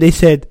news that they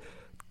said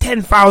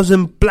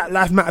 10,000 Black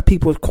Lives Matter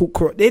people caught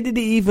corona. They didn't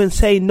even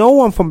say no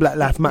one from Black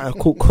Lives Matter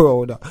caught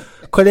corona.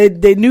 Because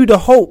they knew the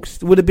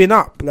hoax would have been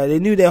up. Like, they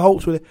knew their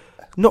hoax would have...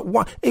 Not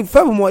one.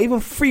 Furthermore, even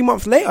 3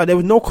 months later, there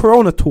was no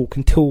corona talk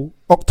until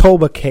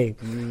October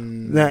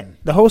came.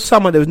 Like, the whole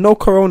summer, there was no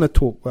corona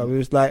talk. Where it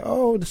was like,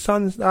 oh, the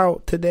sun's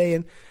out today,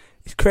 and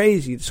it's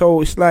crazy.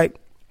 So it's like,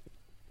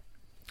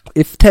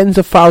 if tens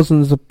of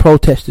thousands of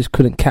protesters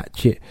couldn't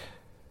catch it,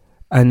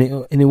 and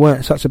it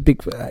weren't such a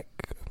big, like,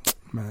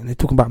 man, they're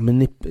talking about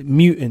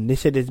mutant. They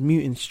said there's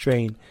mutant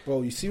strain.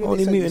 Bro, you see what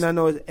only mutant I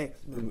know is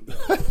X-Men.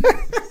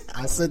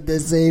 I said the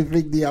same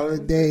thing the other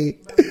day.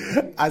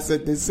 I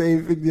said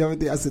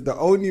the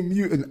only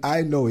mutant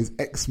I know is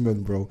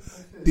X-Men, bro.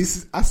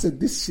 I said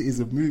this shit is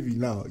a movie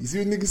now. You see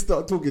when niggas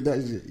start talking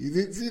that shit?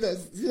 You see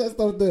that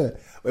stuff there?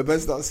 When men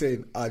start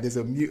saying, there's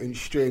a mutant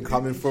strain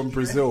coming from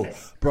Brazil.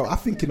 Bro, I'm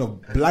thinking of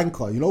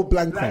Blanca. You know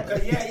Blanca?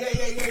 Yeah.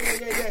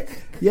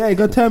 Yeah, you're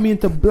gonna turn me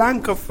into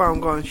Blanca, fam.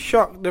 Gonna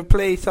shock the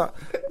place up.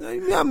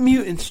 Like,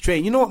 mutant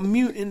strain. You know what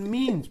mutant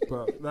means,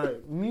 bro?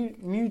 Like,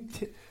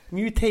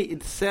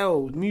 mutated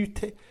cells.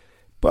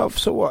 But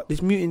so what?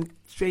 This mutant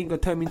strain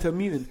gonna turn me into a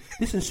mutant.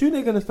 Listen, soon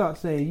they're gonna start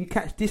saying, you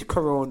catch this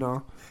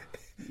corona,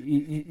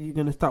 you're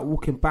gonna start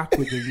walking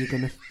backwards, and you're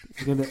gonna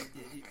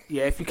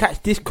if you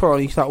catch this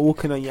corona, you start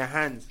walking on your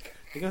hands.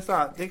 They're gonna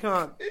start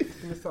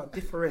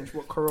differentiate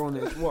what corona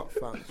is what,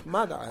 fam. It's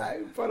mad. I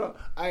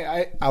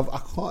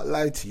can't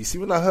lie to you. See,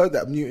 when I heard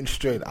that mutant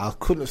strain, I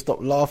couldn't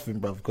stop laughing,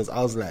 bro, because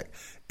I was like,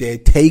 they're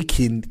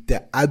taking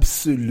the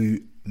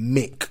absolute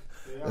mick.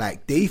 Yeah.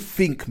 Like, they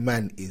think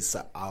man is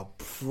a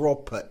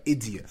proper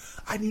idiot.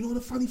 And you know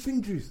the funny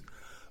thing, Juice?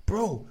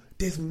 Bro,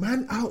 there's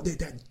man out there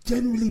that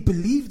genuinely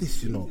believe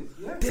this, you know.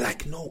 Yeah. They're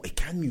like, no, it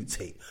can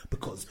mutate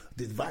because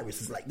the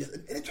virus is like this.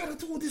 And they're trying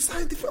to do all this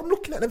scientific. I'm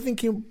looking at them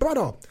thinking,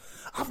 brother,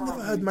 I've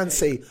never heard man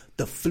say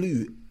the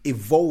flu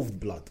evolved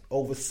blood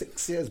over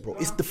 6 years, bro.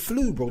 It's the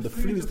flu, bro. The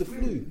flu is the flu.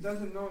 It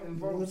doesn't know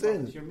evolve.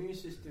 It's your immune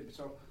system.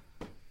 So,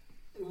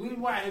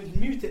 why it's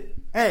muted?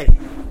 Hey,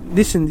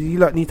 listen, you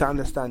lot need to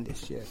understand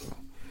this shit.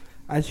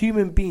 As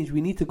human beings, we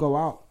need to go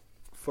out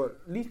for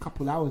at least a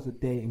couple hours a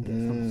day and get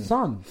some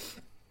sun.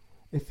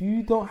 If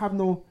you don't have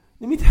no,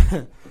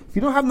 if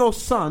you don't have no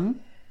sun,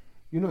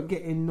 you're not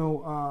getting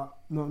no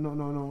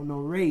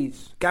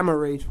rays, gamma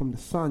rays from the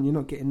sun. You're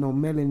not getting no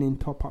melanin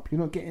top up.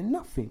 You're not getting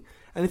nothing.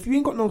 And if you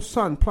ain't got no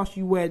sun, plus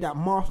you wear that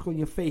mask on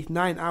your face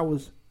 9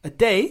 hours a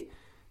day,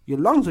 your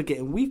lungs are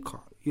getting weaker.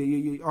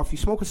 If you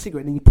smoke a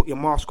cigarette and then you put your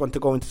mask on to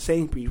go into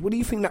Sainsbury's, what do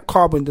you think that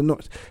carbon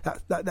dioxide,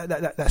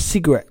 that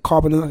cigarette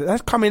carbon dioxide,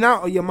 that's coming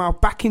out of your mouth,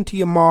 back into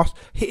your mask,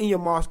 hitting your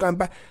mask, going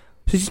back.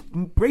 So it's just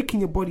breaking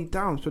your body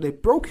down. So they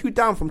broke you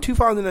down from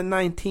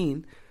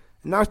 2019,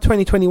 and now it's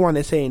 2021.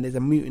 They're saying there's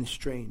a mutant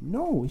strain.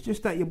 No, it's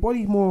just that your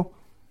body's more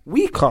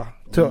weaker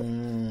to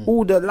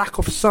all the lack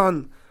of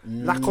sun,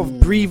 lack of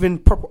breathing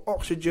proper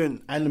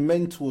oxygen, and the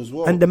mental as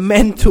well. And the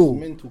mental,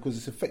 because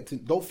it's affecting.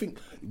 Don't think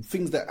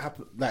things that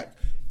happen like.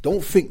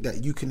 Don't think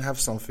that you can have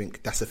something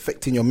that's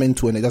affecting your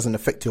mental and it doesn't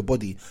affect your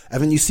body.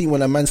 Haven't you seen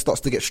when a man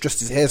starts to get stressed,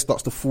 his hair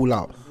starts to fall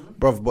out,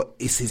 bruv? But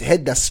it's his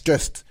head that's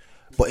stressed,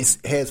 but his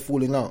hair's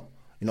falling out.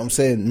 You know what I'm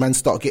saying? Men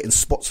start getting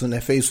spots on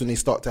their face when they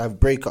start to have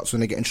breakups,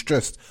 when they're getting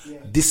stressed. Yeah.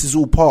 This is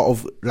all part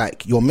of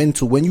like your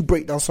mental. When you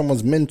break down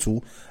someone's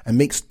mental and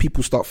makes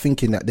people start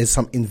thinking that there's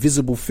some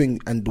invisible thing.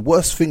 And the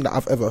worst thing that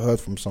I've ever heard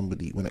from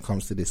somebody when it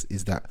comes to this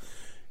is that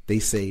they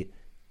say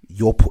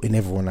you're putting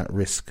everyone at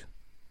risk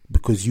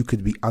because you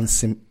could be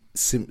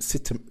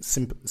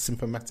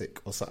symptomatic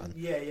or something.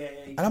 Yeah.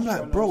 And I'm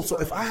like, bro, so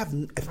if I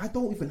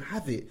don't even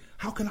have it,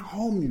 how can I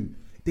harm you?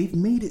 They've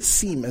made it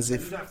seem as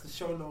if you don't have to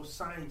show no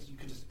signs. You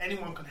could just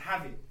anyone can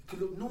have it. It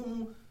could look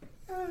normal.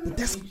 But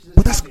that's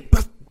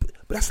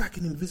like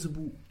an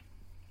invisible.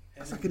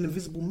 That's like an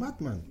invisible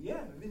madman. Yeah,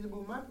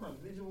 invisible madman,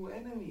 invisible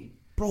enemy.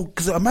 Bro,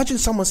 because imagine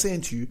someone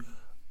saying to you,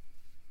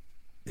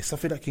 "There's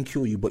something that can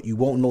kill you, but you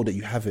won't know that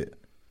you have it."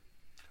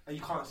 And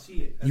you can't see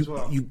it as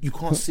well. You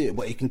can't see it,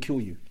 but it can kill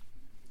you.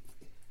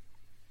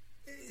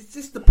 It's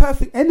just the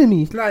perfect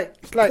enemy. It's like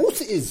Of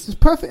course it is. It's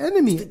perfect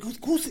enemy.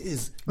 Of course it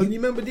is. And you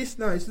remember this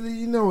now? It's,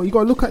 you know, you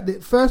got to look at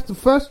the first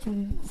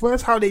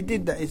how they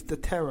did that is the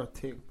terror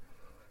thing,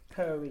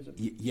 terrorism.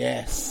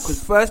 Yes.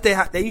 Because first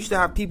they used to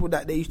have people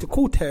that they used to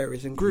call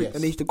terrorists and groups, Yes.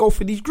 and they used to go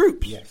for these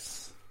groups.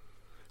 Yes.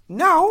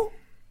 Now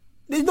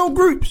there's no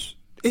groups.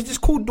 It's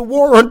just called the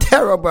war on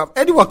terror, bruv.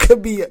 Anyone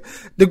can be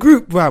the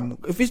group,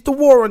 bruv. If it's the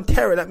war on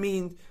terror, that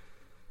means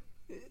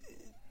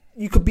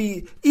you could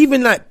be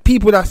even like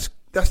people that's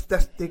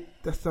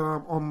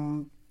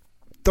on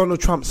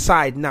Donald Trump's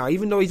side now.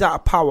 Even though he's out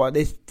of power,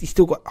 he's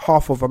still got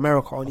half of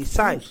America on his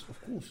side.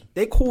 Of course.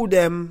 They call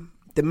them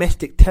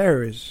domestic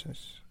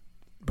terrorists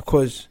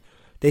because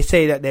they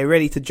say that they're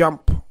ready to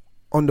jump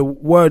on the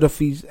word of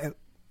his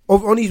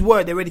on his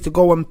word. They're ready to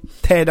go and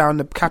tear down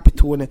the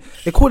Capitol, and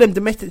they call them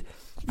domestic.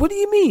 What do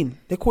you mean?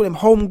 They call them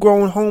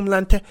homegrown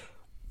homeland terror.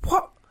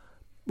 What?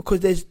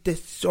 Because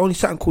there's only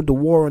something called the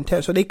war on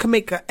terror, so they can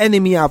make an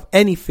enemy out of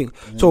anything.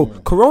 So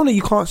corona,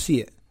 you can't see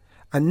it,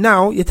 and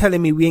now you're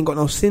telling me we ain't got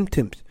no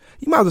symptoms.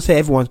 You might as well say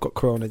everyone's got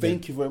corona.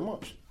 Thank you very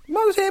much. You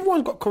might as well say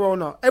everyone's got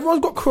corona.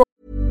 Everyone's got corona.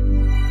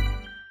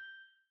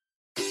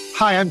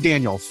 Hi, I'm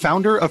Daniel,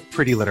 founder of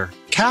Pretty Litter.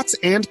 Cats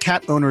and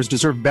cat owners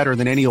deserve better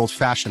than any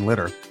old-fashioned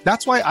litter.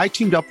 That's why I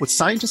teamed up with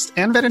scientists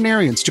and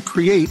veterinarians to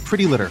create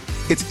Pretty Litter.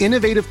 Its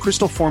innovative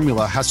crystal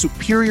formula has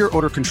superior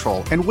odor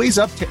control and weighs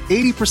up to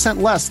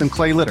 80% less than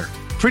clay litter.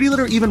 Pretty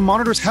Litter even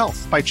monitors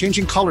health by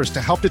changing colors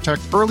to help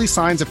detect early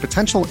signs of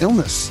potential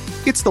illness.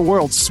 It's the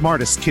world's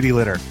smartest kitty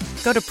litter.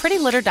 Go to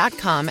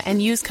prettylitter.com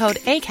and use code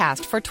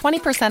ACAST for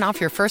 20% off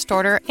your first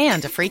order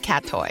and a free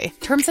cat toy.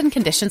 Terms and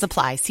conditions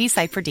apply. See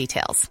site for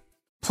details.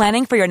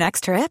 Planning for your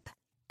next trip?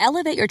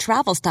 Elevate your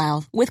travel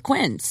style with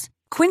Quince.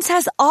 Quince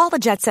has all the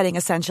jet-setting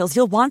essentials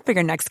you'll want for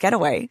your next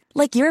getaway,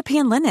 like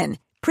European linen,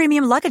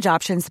 premium luggage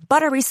options,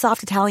 buttery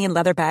soft Italian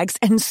leather bags,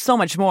 and so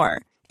much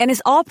more. And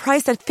is all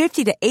priced at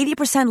 50 to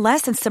 80%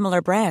 less than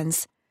similar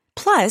brands.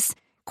 Plus,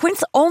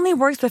 Quince only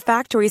works with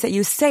factories that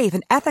use safe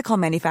and ethical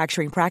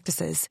manufacturing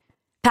practices.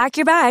 Pack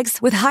your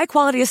bags with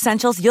high-quality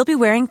essentials you'll be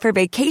wearing for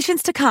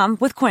vacations to come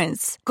with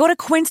Quince. Go to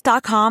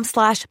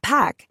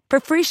quince.com/pack for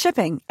free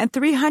shipping and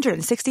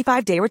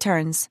 365-day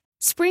returns.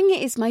 Spring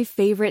is my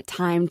favorite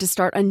time to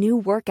start a new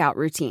workout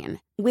routine.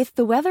 With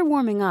the weather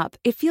warming up,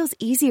 it feels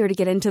easier to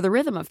get into the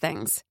rhythm of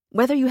things.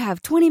 Whether you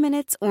have 20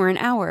 minutes or an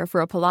hour for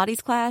a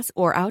Pilates class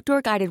or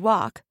outdoor guided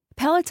walk,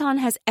 Peloton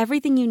has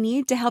everything you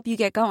need to help you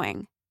get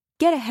going.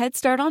 Get a head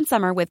start on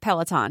summer with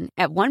Peloton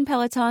at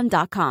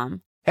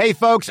onepeloton.com. Hey,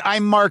 folks,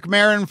 I'm Mark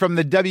Maron from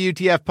the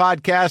WTF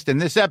Podcast,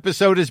 and this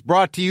episode is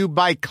brought to you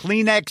by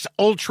Kleenex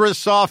Ultra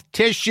Soft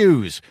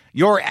Tissues,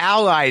 your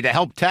ally to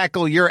help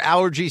tackle your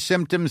allergy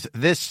symptoms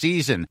this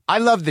season. I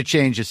love the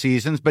change of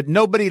seasons, but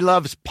nobody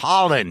loves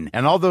pollen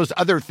and all those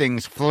other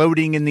things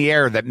floating in the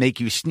air that make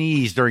you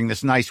sneeze during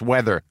this nice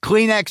weather.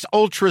 Kleenex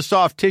Ultra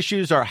Soft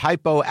Tissues are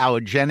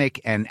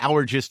hypoallergenic and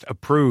allergist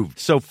approved,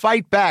 so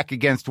fight back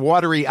against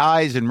watery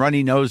eyes and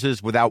runny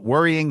noses without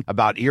worrying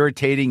about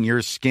irritating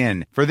your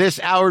skin. For this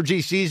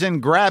allergy season,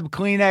 grab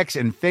Kleenex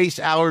and face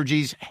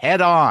allergies head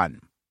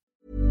on.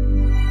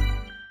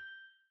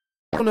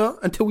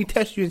 Until we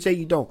test you and say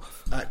you don't.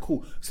 Alright,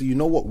 cool. So you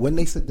know what? When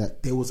they said that,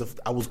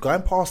 I was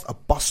going past a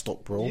bus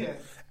stop, bro,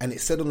 and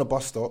it said on the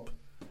bus stop,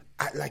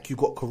 act like you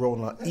got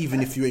corona,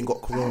 even if you ain't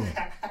got corona.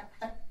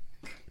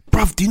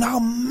 Bruv, do you know how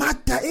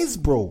mad that is,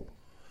 bro?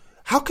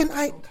 How can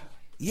I?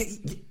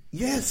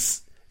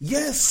 Yes.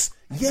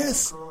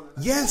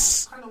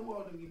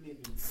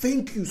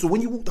 Thank you. So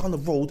when you walk down the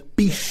road,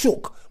 be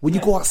shook. When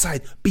you go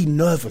outside, be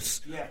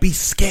nervous. Be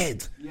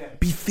scared.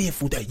 Be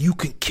fearful that you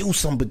can kill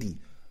somebody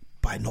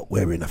by not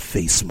wearing a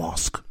face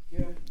mask.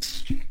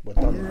 We're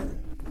done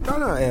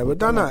out here. We're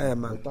done out here,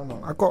 man.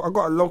 I got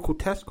a local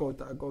Tesco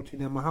that I go to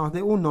near my house.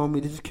 They all know me.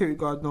 The security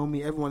guards know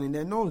me. Everyone in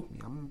there knows me.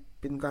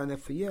 I've been going there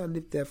for years. I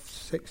lived there for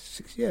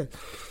six years.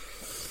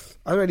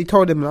 I already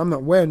told them I'm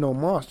not wearing no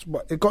mask,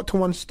 but it got to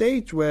one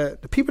stage where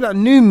the people that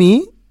knew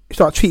me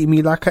start treating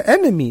me like an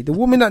enemy. The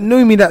woman that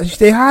knew me, that she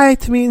say hi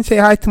to me and say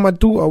hi to my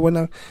daughter when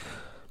I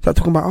start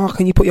talking about,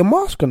 can you put your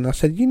mask on? I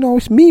said,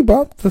 it's me,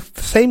 bro. The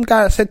same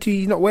guy that said to you,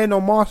 he's not wearing no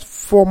mask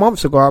 4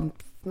 months ago. I'm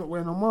not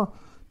wearing no mask.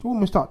 The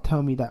woman start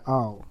telling me that,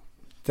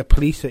 the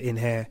police are in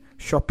here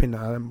shopping.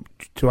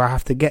 Do I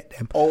have to get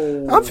them?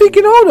 I'm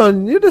thinking, hold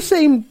on, you're the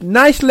same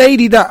nice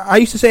lady that I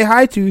used to say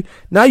hi to.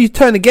 Now you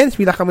turn against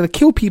me like I'm going to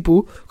kill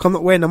people because I'm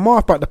not wearing a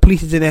mask, but the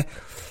police is in there.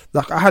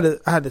 Like I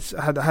had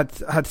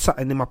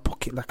something in my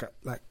pocket, like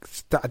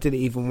that I didn't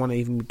even want to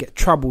even get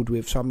troubled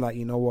with. So I'm like,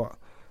 you know what?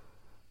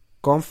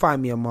 Go and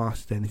find me a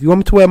mask then. If you want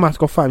me to wear a mask,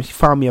 go find me. She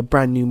found me a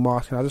brand new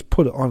mask and I just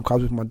put it on because I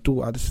was with my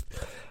daughter.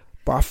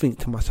 But I think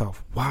to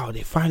myself, wow,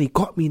 they finally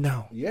got me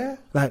now. Yeah.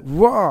 Like,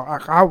 raw.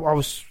 I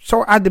was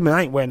so adamant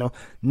I ain't wearing no.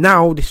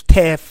 Now this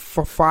tear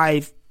for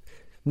 5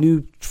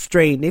 new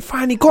strain, they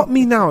finally got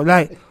me now.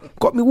 Like,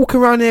 got me walking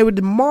around there with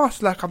the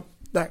mask like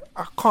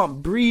I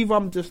can't breathe.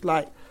 I'm just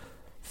like,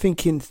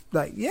 thinking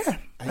like, yeah.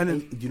 And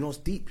then, you know what's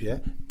deep, yeah?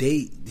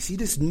 You see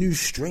this new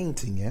strain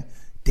thing, yeah?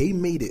 They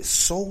made it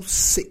so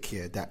sick,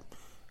 yeah, that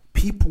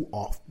people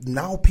are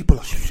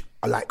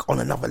like on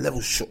another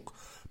level shook.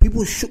 People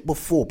were shook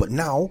before, but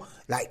now,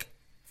 like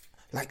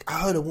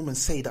I heard a woman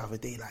say the other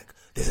day, like,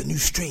 there's a new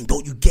strain,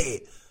 don't you get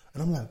it?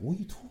 And I'm like, what are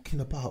you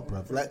talking about,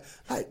 bruv?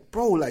 Like,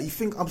 bro, like, you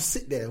think I'm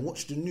sit there and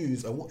watch the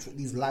news and watch what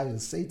these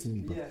liars say to me,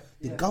 bro?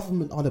 The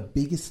government are the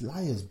biggest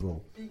liars,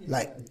 bro.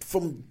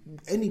 From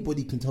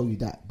anybody can tell you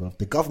that, bro.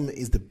 The government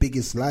is the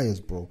biggest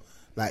liars, bro.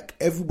 Like,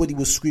 everybody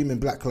was screaming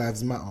Black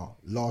Lives Matter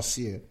last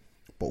year,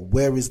 but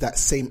where is that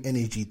same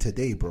energy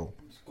today, bro?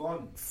 It's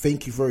gone.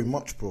 Thank you very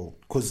much, bro.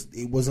 Because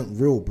it wasn't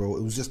real, bro.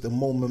 It was just a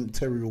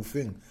momentary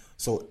thing.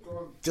 So,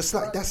 just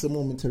like that's a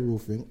momentary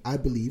thing, I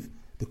believe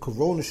the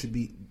corona should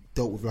be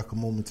dealt with like a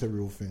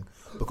momentary thing.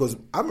 Because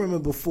I remember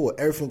before,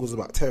 everything was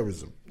about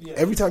terrorism. Yeah.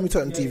 Every time you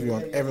turn the TV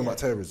on, everything about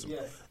terrorism.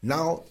 Yeah.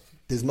 Now,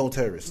 there's no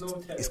terrorists.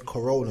 It's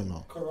corona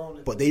now.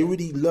 But they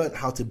already learned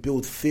how to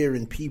build fear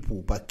in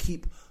people by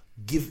keep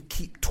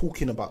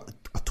talking about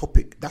a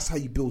topic. That's how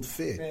you build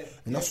fear.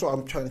 And that's what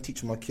I'm trying to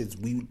teach my kids.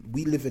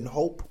 We live in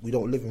hope. We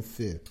don't live in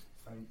fear.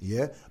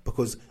 Yeah?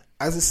 Because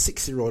as a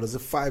 6-year-old, as a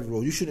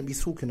 5-year-old, you shouldn't be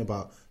talking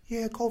about,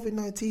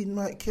 COVID-19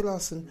 might kill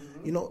us. And,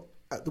 you know,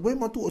 the way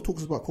my daughter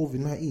talks about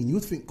COVID-19, you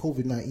would think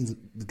COVID-19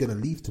 is going to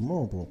leave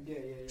tomorrow, bro.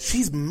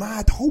 She's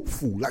mad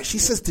hopeful. Like, she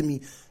says to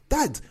me,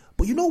 Dad,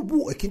 but you know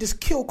water can just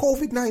kill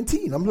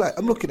COVID-19. I'm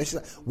looking at her, she's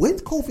like, when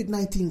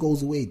COVID-19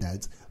 goes away,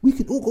 Dad, we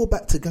can all go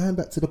back to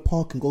the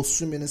park and go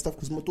swimming and stuff,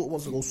 because my daughter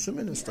wants to go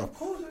swimming and stuff.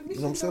 You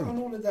know what I'm saying?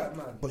 All of that,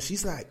 man. But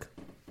she's like,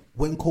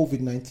 when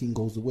COVID-19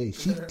 goes away,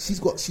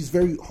 she's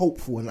very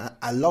hopeful, and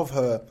I love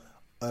her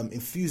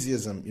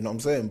enthusiasm, you know what I'm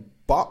saying?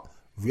 But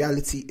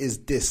reality is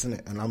this,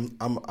 innit? And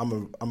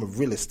I'm a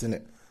realist,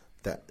 innit?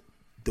 That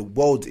the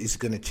world is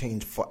gonna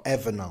change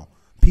forever now.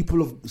 People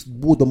have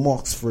wore the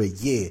masks for a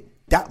year.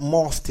 That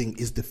mask thing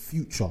is the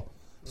future.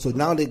 So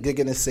now they're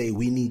gonna say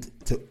we need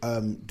to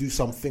do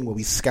something where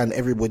we scan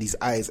everybody's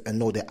eyes and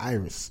know their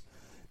iris.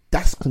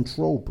 That's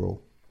control, bro.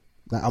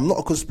 Like, I'm not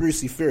a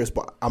conspiracy theorist,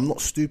 but I'm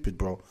not stupid,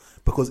 bro.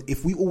 Because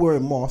if we all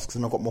wearing masks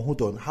and I got my hood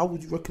on, how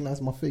would you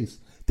recognize my face?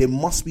 There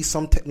must be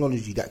some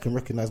technology that can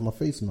recognize my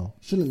face now,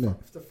 shouldn't there?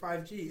 It's the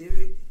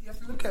 5G. You have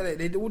to look at it.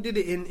 They all did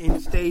it in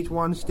stage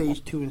 1,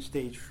 stage 2, and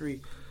stage 3.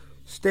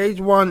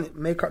 Stage 1,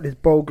 make up this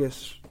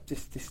bogus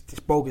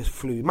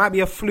flu. It might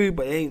be a flu,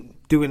 but it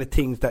ain't doing the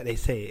things that they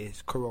say it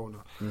is. Corona.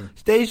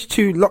 Stage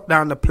 2, lock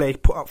down the place,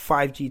 put up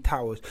 5G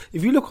towers.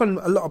 If you look on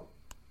a lot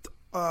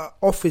of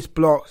office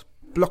block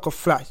of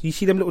flats, you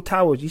see them little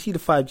towers. You see the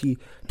 5G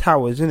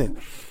towers, innit?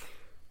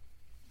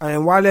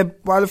 And while the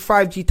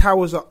 5G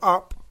towers are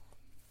up,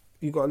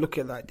 you got to look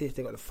at it like this.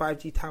 They got the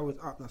 5G towers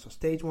up now. So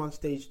stage 1,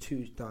 stage 2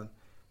 is done.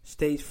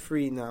 Stage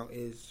 3 now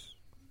is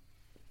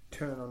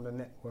turn on the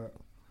network,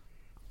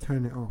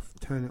 turn it off,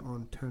 turn it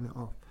on, turn it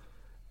off.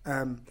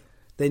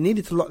 They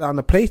needed to lock down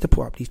the place to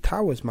put up these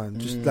towers, man.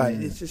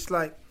 It's just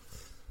like,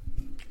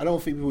 I don't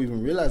think people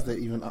even realize they're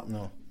even up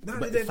now. No,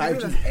 but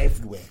 5G is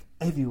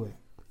everywhere,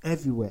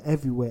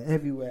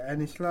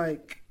 and it's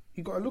like,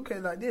 you got to look at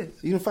it like this.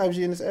 Even 5G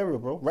in this area,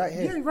 bro, right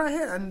here. Yeah, right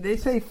here. And they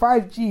say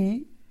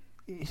 5G,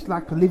 it's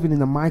like living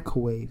in a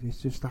microwave.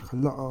 It's just like a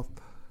lot of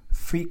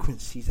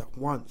frequencies at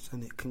once,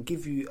 and it can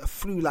give you a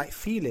flu-like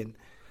feeling.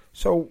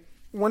 So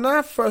when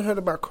I first heard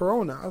about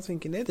Corona, I was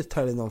thinking they're just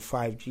turning on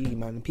 5G,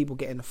 man, and people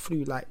getting a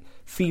flu-like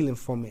feeling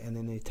from it, and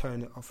then they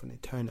turn it off and they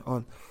turn it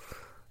on.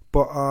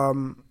 But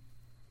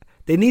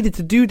they needed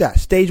to do that,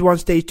 stage 1,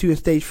 stage 2, and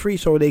stage 3,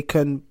 so they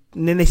can.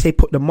 And then they say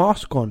put the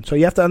mask on. So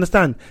you have to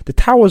understand, the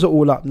towers are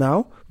all up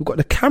now. We've got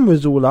the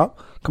cameras all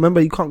up.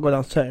 Remember, you can't go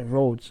down certain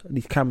roads.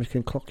 These cameras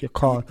can clock your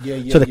car.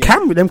 So the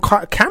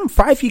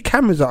 5G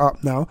cameras are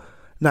up now.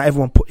 Now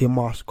everyone put their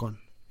mask on.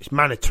 It's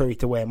mandatory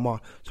to wear a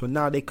mask. So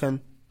now they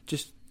can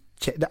just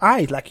check the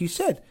eyes, like you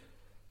said.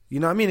 You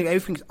know what I mean?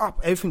 Everything's up.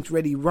 Everything's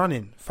ready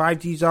running.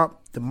 5G's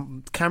up.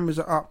 The cameras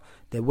are up.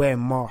 They're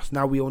wearing masks.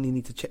 Now we only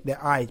need to check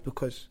their eyes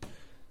because,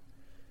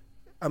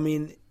 I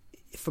mean,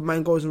 if a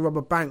man goes and rob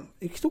a bank,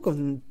 he can still go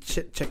and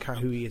check out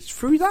who he is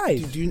through his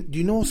eyes. Do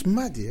you know what's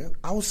mad, yeah?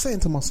 I was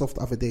saying to myself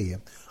the other day, yeah?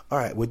 All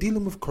right, we're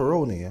dealing with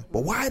Corona, yeah?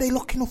 But why are they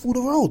locking off all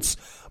the roads?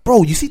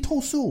 Bro, you see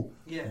Tulsa?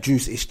 Yeah.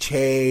 Juice, it's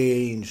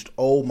changed.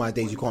 Oh, my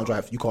days, you can't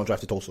drive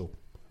to Tulsa.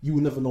 You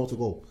will never know to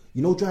go.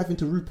 You know, driving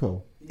to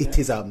Rupert, it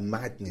is a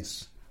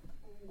madness.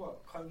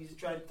 What? Can't you just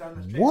drive down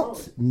the straight road?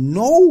 What?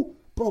 No.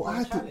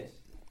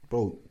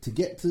 Bro, to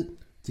get to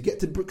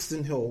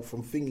Brixton Hill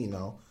from Thingy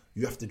now,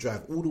 you have to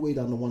drive all the way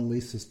down the one-way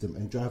system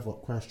and drive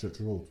up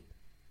Christchurch Road.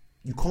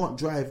 You can't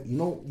drive,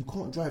 you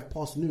can't drive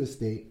past New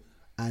Estate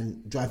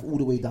and drive all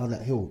the way down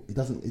that hill. It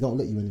don't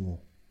let you anymore.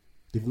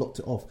 They've locked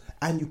it off.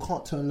 And you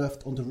can't turn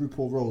left onto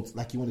RuPaul Road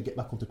like you want to get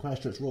back onto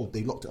Christchurch Road.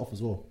 They locked it off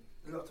as well.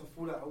 They locked off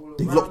all that.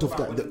 They've locked off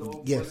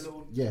that. Yes,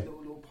 yeah.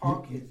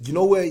 You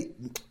know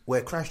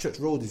where Christchurch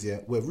Road is, yeah?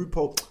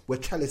 Where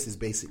Chalice is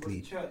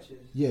basically.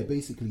 Yeah,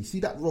 basically. See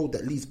that road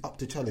that leads up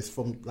to Chalice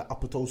from like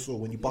Upper Tulsa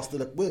when you bust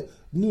it up? Where the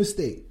new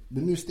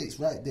estate's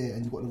right there,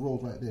 and you got the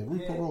road right there.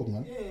 Rupert Road,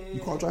 man. You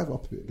can't drive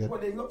up it again.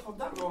 What, they locked off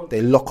that road?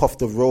 They lock off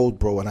the road,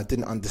 bro, and I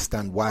didn't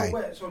understand why.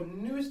 So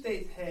new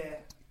estate's here.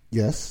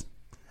 Yes,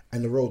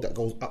 and the road that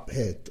goes up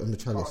here on the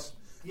Chalice.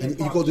 Yeah, and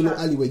you got the little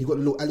alleyway. You got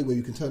the little alleyway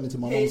you can turn into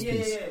my mom's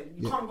place.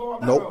 You can't go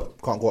up that road.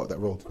 Can't go up that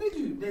road. What do they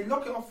do? They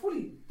lock it off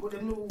fully. Put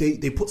them little...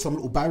 They put some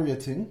little barrier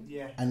thing.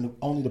 Yeah. And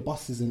only the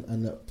buses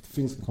and the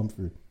things can come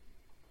through.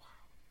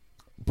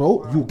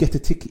 Bro, you'll get a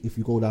ticket if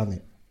you go down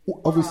there.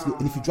 Obviously,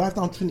 and if you drive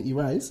down Trinity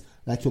Rise,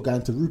 like you're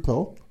going to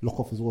Rupert, lock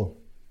off as well.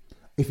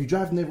 If you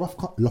drive near Rough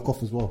Cut, lock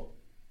off as well.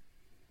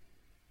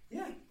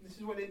 Yeah, this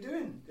is what they're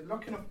doing. They're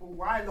locking off.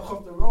 Why lock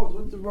off the roads?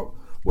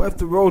 What if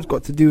the road's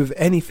got to do with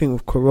anything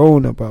with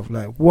Corona, bruv?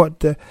 Like, what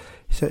the...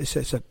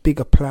 It's a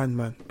bigger plan,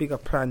 man. Bigger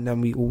plan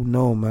than we all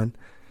know, man.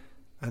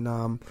 And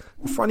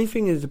the funny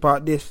thing is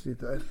about this,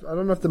 I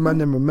don't know if the man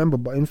them remember,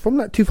 but from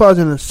like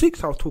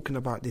 2006, I was talking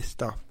about this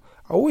stuff.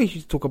 I always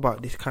used to talk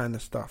about this kind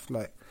of stuff.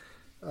 Like,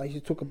 I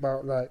used to talk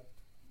about like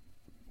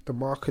the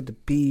Mark of the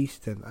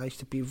Beast, and I used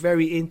to be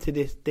very into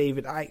this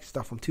David Icke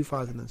stuff from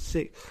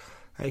 2006.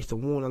 I used to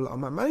warn a lot of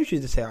my managers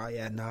used to say, "Oh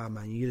yeah, nah,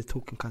 man, you're just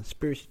talking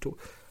conspiracy talk."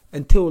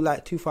 Until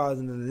like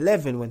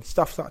 2011, when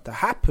stuff started to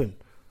happen,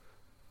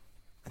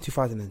 and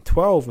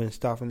 2012 and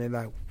stuff, and they're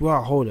like,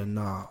 "Well, hold on,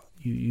 nah,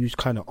 you was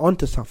kind of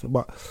onto something."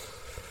 But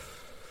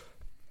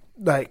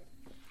like,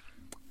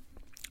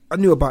 I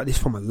knew about this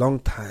from a long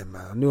time,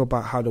 man. I knew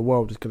about how the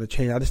world was going to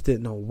change. I just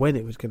didn't know when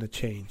it was going to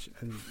change,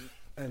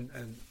 and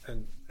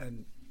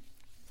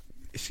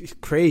it's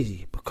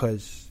crazy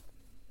because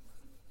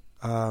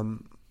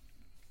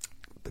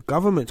the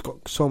government's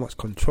got so much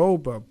control,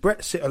 bro.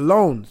 Brexit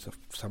alone is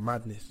some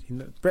madness. You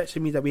know,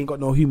 Brexit means that we ain't got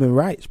no human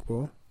rights,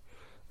 bro.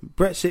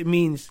 Brexit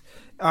means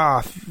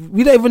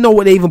we don't even know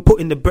what they even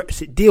put in the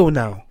Brexit deal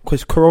now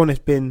because Corona's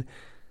been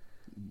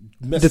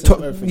we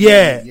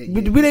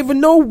don't even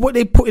know what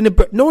they put in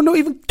the no one don't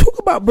even talk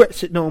about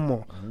Brexit no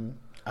more.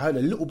 I heard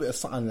a little bit of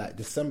something like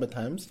December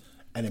times,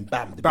 and then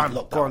bam, big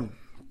lockdown. Gone.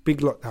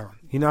 Big lockdown.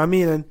 You know what I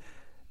mean?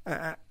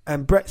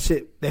 And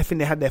Brexit, they think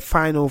they had their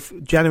final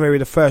January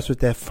the 1st was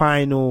their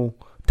final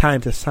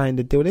time to sign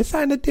the deal. They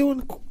signed the deal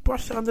and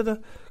brushed it under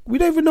the. We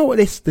don't even know what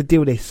the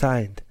deal they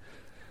signed.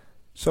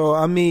 So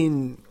I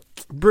mean,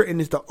 Britain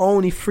is the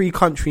only free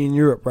country in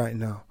Europe right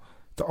now.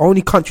 The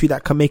only country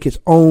that can make its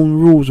own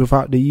rules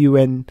without the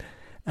UN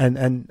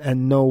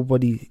and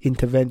nobody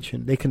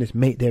intervention. They can just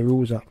make their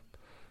rules up.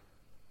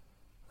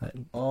 Like,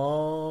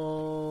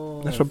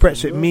 that's what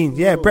Brexit means.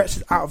 Yeah,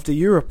 Brexit's out of the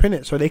Europe,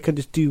 innit? So they can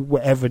just do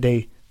whatever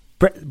they.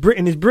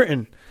 Britain is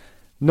Britain.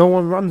 No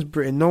one runs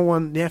Britain. No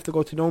one. They have to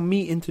go to no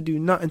meeting to do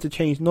nothing to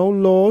change no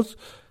laws.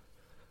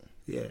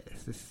 Yeah,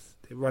 it's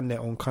just, they run their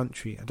own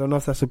country. I don't know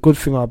if that's a good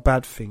thing or a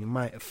bad thing. It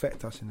might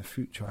affect us in the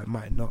future. It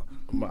might not.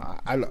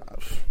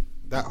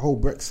 That whole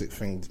Brexit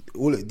thing,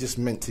 all it just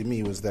meant to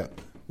me was that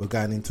we're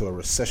going into a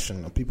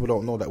recession, and people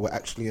don't know that we're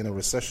actually in a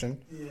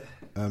recession. Yeah.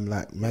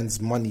 Like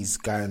man's money's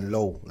going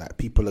low. Like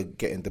people are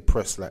getting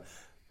depressed. Like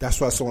that's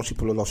why so much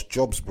people have lost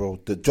jobs, bro.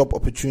 The job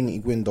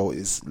opportunity window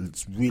it's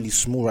really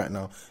small right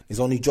now. There's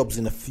only jobs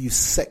in a few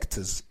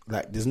sectors.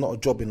 Like there's not a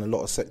job in a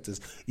lot of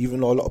sectors, even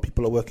though a lot of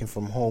people are working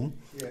from home.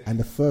 Yeah. And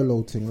the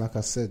furlough thing, like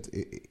I said,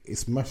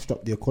 it's mashed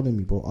up the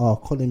economy, bro. Our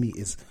economy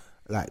is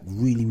like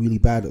really, really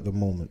bad at the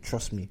moment.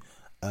 Trust me.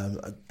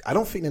 I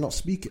don't think they're not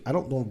speaking. I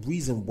don't know the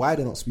reason why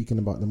they're not speaking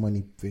about the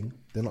money thing.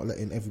 They're not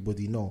letting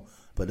everybody know.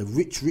 But the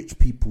rich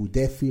people,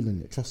 they're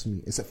feeling it. Trust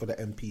me. Except for the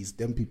MPs,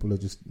 them people are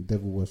just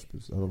devil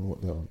worshippers. I don't know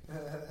what they're on.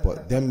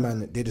 But them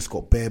man, they just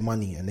got bare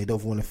money and they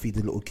don't want to feed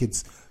the little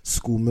kids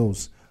school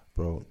meals,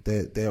 bro.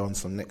 They're on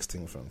some next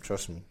thing, fam.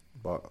 Trust me.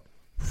 But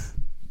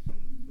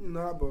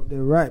nah, bro,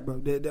 they're right, bro.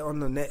 They're on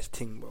the next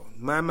thing, bro.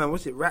 My man,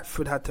 what's it?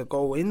 Ratford had to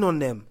go in on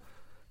them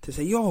to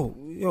say, yo,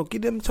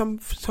 give them some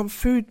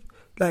food.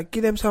 Like,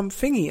 give them some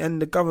thingy. And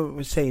the government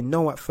was saying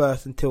no at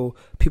first until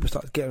people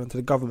started getting onto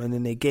the government and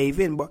then they gave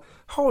in. But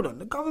hold on,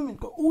 the government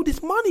got all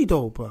this money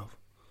though, bro.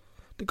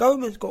 The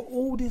government's got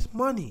all this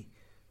money.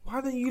 Why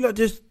don't you lot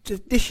just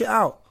dish it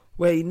out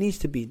where it needs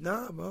to be?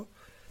 Nah, bro.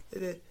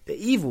 They're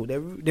evil.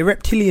 They're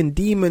reptilian,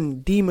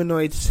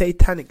 demonoid,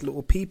 satanic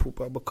little people,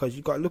 bro. Because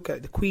you got to look at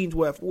it. The Queen's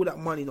worth all that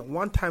money. Not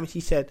one time she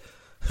said,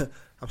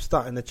 I'm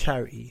starting a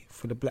charity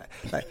for the black.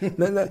 Like,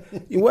 no,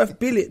 you're worth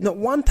billion. Not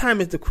one time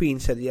has the Queen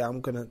said, yeah, I'm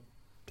gonna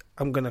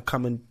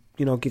come and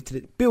give to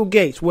the Bill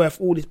Gates worth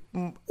all this.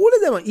 All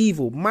of them are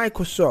evil.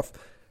 Microsoft,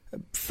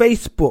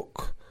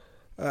 Facebook,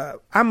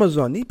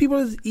 Amazon. These people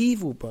are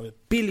evil, bro.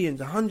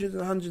 Billions, hundreds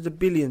and hundreds of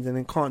billions, and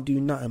they can't do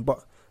nothing.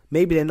 But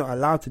maybe they're not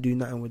allowed to do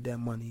nothing with their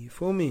money. You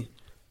feel me?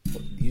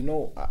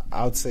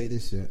 I would say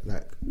this, yeah.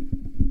 Like,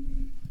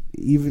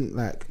 even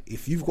like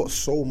if you've got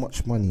so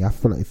much money, I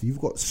feel like if you've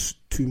got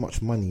too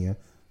much money, yeah,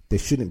 there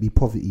shouldn't be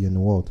poverty in the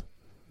world.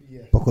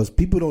 Yeah. Because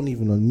people don't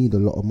even need a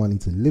lot of money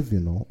to live,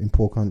 in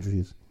poor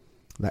countries.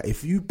 Like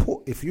if you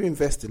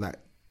invested like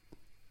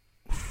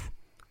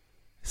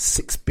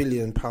 £6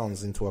 billion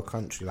into a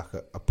country, like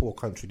a poor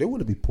country, they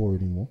wouldn't be poor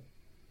anymore.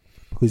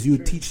 Because you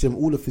would teach them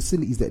all the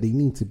facilities that they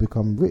need to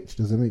become rich.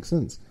 Does that make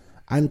sense?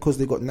 And because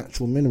they got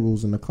natural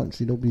minerals in the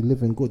country, they'll be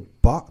living good.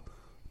 But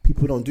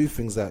people don't do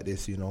things like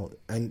this, you know.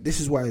 And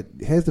this is why,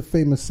 here's the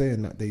famous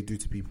saying that they do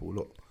to people.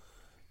 Look,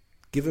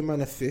 give a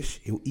man a fish,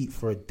 he'll eat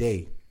for a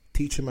day.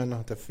 Teach a man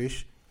how to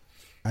fish,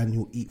 and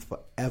he'll eat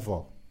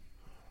forever.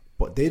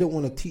 But they don't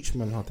want to teach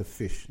men how to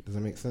fish. Does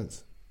that make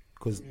sense?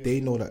 Because they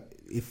know that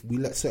if we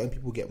let certain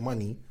people get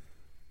money,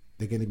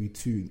 they're going to be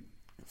too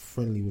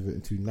friendly with it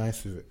and too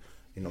nice with it.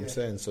 You know what I'm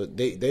saying? So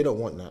they don't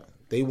want that.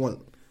 They want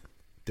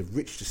the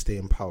rich to stay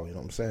in power. You know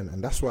what I'm saying?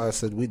 And that's why I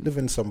said we live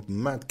in some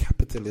mad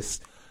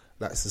capitalist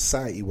like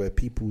society where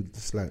people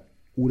just like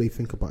all they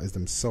think about is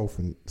themselves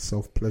and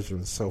self-pleasure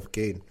and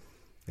self-gain.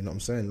 You know what I'm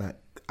saying? Like,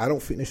 I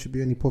don't think there should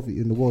be any poverty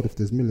in the world if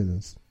there's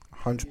millionaires.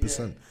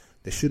 100%.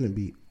 There shouldn't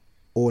be.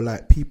 Or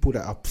like people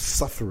that are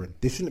suffering.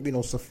 There shouldn't be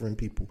no suffering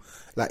people.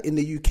 Like in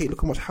the UK,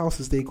 look how much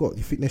houses they got.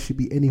 You think there should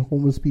be any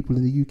homeless people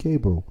in the UK,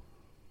 bro?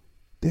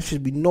 There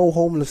should be no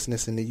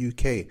homelessness in the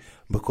UK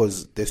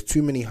because there's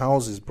too many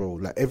houses, bro.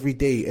 Like every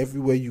day,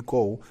 everywhere you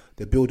go,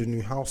 they're building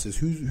new houses.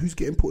 Who's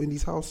getting put in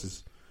these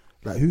houses?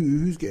 Like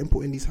who's getting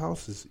put in these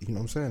houses? You know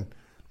what I'm saying?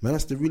 Man,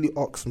 that's to really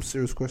ask some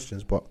serious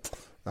questions. But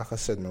like I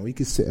said, man, we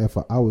could sit here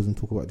for hours and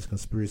talk about this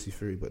conspiracy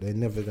theory, but they're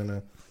never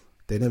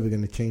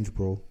gonna change,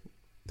 bro.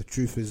 The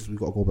truth is, we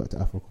gotta go back to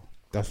Africa.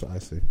 That's what I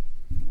say.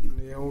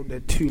 They're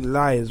too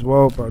lie as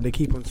well, bro. They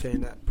keep on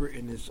saying that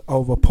Britain is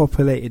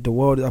overpopulated, the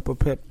world is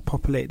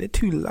overpopulated. They're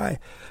too lie.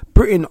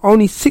 Britain,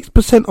 only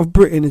 6% of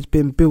Britain has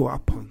been built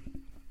upon.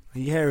 Are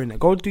you hearing that?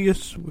 Go do your.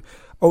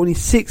 Only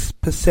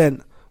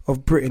 6%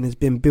 of Britain has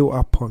been built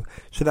upon.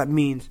 So that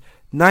means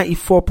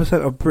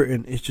 94% of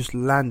Britain is just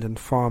land and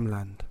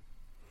farmland.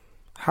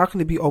 How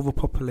can it be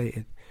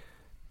overpopulated?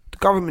 The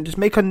government just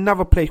make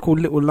another place called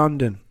Little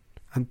London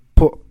and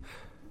put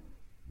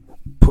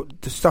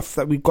the stuff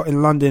that we've got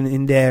in London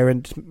in there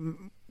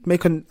and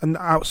make an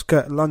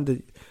outskirt of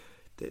London.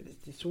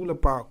 It's all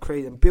about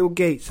creating. Bill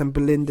Gates and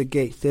Belinda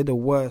Gates, they're the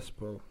worst,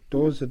 bro.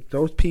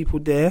 Those people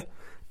there,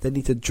 they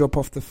need to drop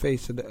off the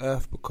face of the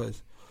earth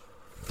because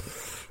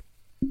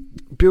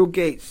Bill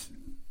Gates,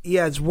 he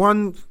has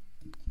one.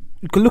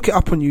 You can look it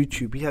up on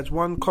YouTube. He has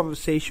one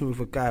conversation with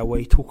a guy where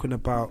he's talking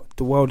about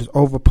the world is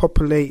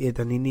overpopulated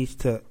and we need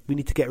to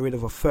get rid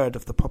of a third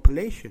of the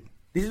population.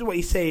 This is what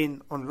he's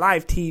saying on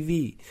live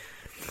TV.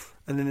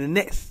 And then the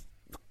next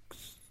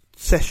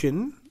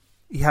session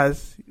he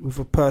has with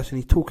a person,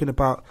 he's talking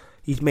about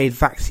he's made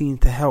vaccines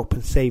to help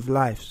and save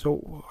lives.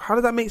 So how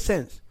does that make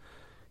sense?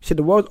 He said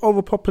the world's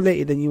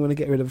overpopulated and you want to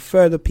get rid of a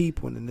third of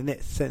people. And in the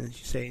next sentence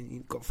you're saying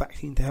you've got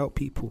vaccine to help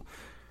people.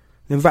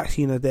 Then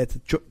vaccines are there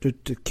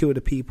to kill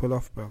the people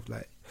off, bro.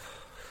 Like,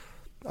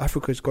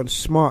 Africa's gone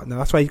smart now.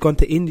 That's why he's gone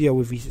to India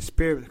with his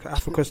experience.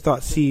 Africa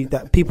starts to see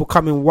that people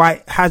come in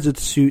white hazard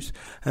suits,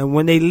 and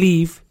when they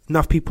leave,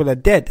 enough people are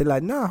dead. They're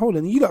like, nah, hold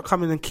on, you lot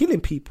coming and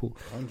killing people.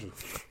 100.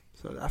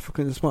 So the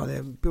Africans are smart.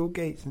 They're Bill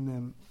Gates and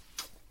them.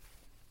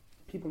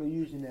 People are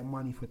using their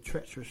money for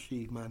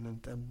treachery,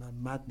 man, and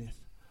madness.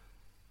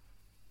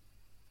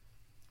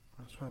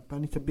 That's right. I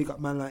need to big up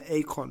man like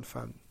Akon,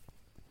 fam.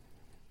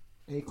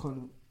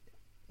 Akon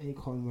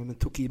when he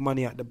took his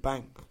money out the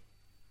bank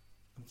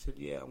and said,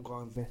 yeah, I'm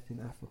going to invest in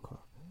Africa.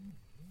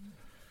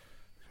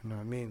 You know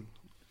what I mean?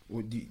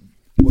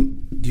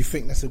 Do you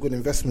think that's a good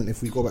investment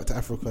if we go back to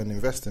Africa and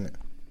invest in it?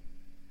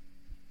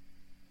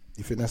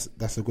 You think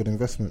that's a good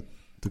investment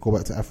to go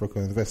back to Africa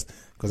and invest?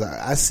 Because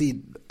I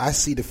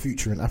see the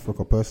future in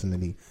Africa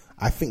personally.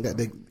 I think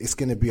that it's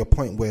going to be a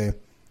point where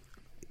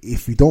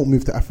if you don't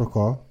move to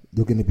Africa,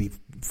 you're going to be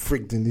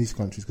frigged in these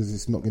countries because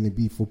it's not going to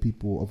be for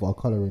people of our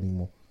colour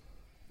anymore.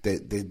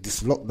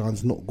 This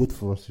lockdown's not good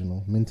for us, you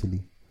know,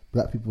 mentally.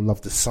 Black people love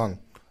the sun.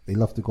 They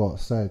love to go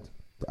outside.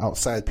 The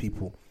outside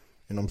people.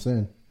 You know what I'm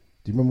saying?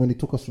 Do you remember when they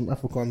took us from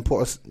Africa and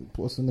put us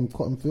in them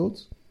cotton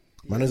fields?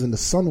 Man was in the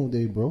sun all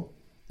day, bro.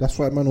 That's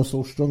why man was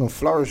so strong and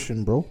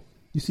flourishing, bro.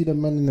 You see them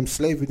man in them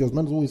slave videos,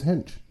 man's always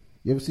hench.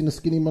 You ever seen a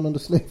skinny man on the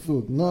slave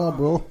field? Nah,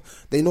 bro.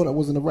 They know that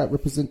wasn't the right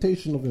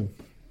representation of him.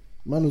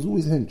 Man was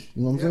always hench.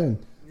 You know what I'm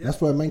saying? Yeah.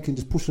 That's why a man can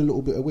just push a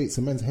little bit of weight,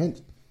 so man's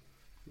hench.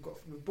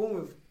 We're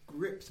born with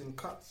rips and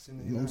cuts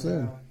in you know what I'm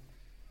saying?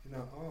 In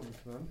our arms,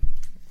 man.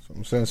 That's what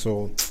I'm saying.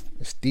 So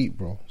it's deep,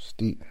 bro. It's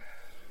deep.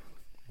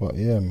 But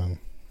yeah, man.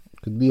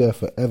 Could be here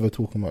forever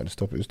talking about this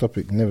topic. This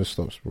topic never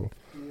stops, bro.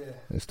 Yeah.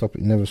 This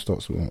topic never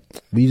stops.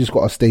 We just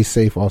gotta stay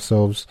safe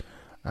ourselves,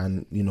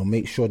 and you know,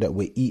 make sure that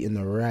we're eating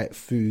the right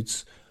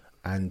foods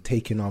and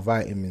taking our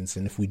vitamins.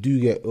 And if we do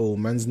get ill,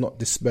 man's not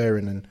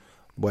despairing. And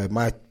boy,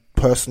 my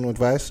personal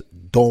advice: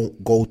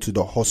 don't go to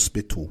the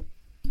hospital.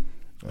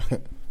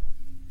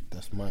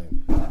 That's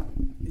mine.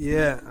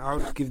 Yeah, I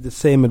would give the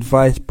same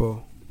advice,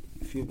 bro.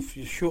 If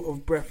you're short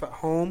of breath at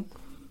home,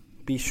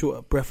 be short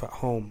of breath at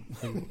home.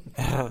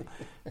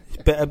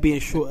 It's better being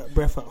short of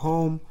breath at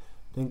home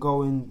than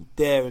going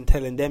there and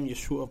telling them you're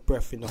short of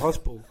breath in the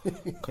hospital.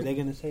 Because they're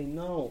going to say,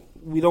 no,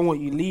 we don't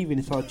want you leaving.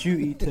 It's our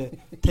duty to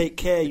take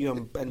care of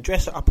you and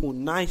dress it up all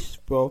nice,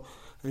 bro.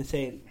 and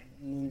saying,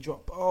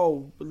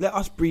 let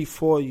us breathe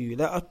for you.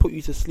 Let us put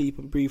you to sleep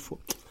and breathe for.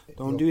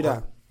 Don't do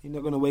that. You're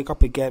not gonna wake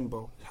up again,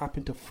 bro. It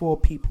happened to 4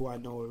 people I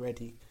know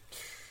already.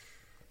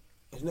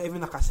 It's not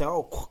even like I said,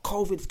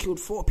 COVID's killed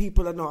 4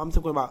 people I know. I'm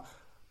talking about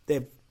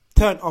they've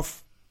turned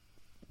off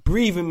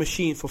breathing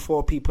machine for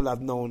 4 people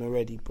I've known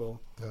already, bro.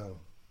 Damn.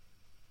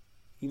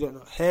 You're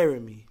not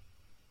hearing me.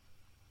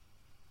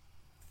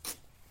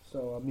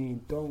 So, I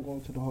mean, don't go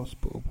to the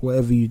hospital.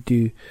 Whatever you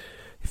do,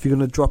 if you're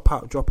going to drop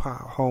out at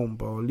home,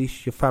 bro. At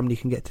least your family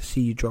can get to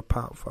see you drop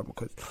out, fam.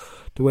 Because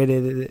the way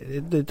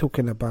they're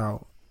talking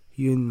about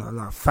you and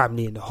like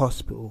family in the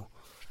hospital.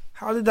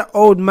 How did that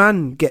old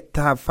man get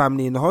to have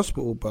family in the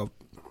hospital, bro?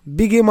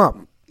 Big him up.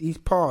 He's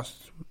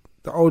passed.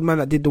 The old man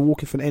that did the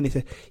walking for the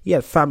NHS, he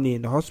had family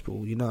in the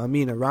hospital, you know what I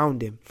mean,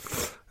 around him.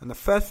 And the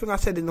first thing I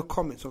said in the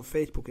comments on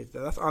Facebook is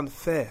that's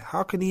unfair.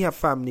 How can he have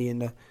family in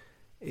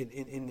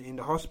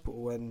the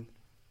hospital when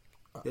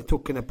they're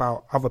talking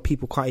about other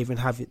people can't even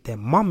have their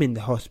mum in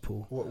the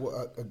hospital?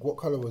 What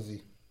colour was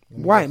he?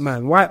 White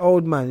man, white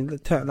old man. He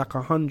turned like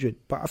 100.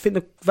 But I think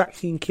the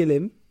vaccine killed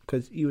him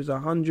because he was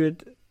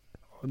 100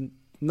 or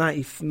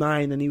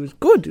 99 and he was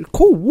good. He was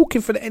cool, walking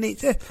for the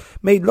NHS.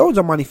 Made loads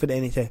of money for the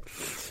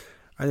NHS.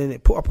 And then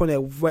it put up on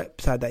their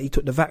website that he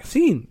took the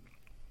vaccine.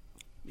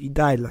 He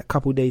died like a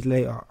couple of days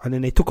later. And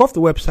then they took off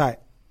the website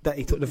that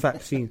he took the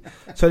vaccine.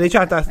 So they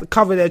tried to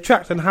cover their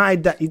tracks and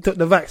hide that he took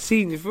the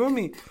vaccine. You feel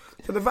me?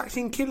 So the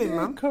vaccine killing,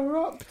 man.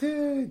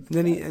 Corrupted. And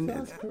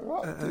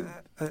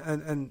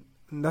then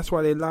and that's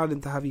why they allowed him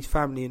to have his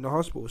family in the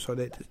hospital. So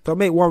they'll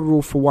make one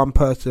rule for one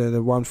person and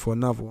then one for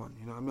another one.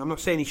 You know what I mean? I'm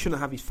not saying he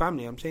shouldn't have his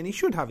family. I'm saying he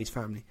should have his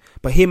family.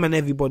 But him and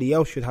everybody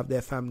else should have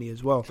their family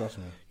as well. Trust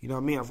me. You know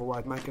what I mean?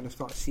 Otherwise, man's going to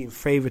start seeing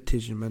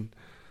favoritism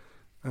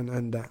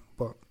and that.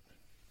 But,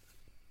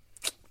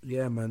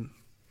 yeah, man.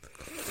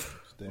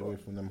 Stay away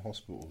from them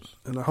hospitals.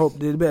 And I hope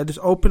they better just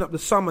open up the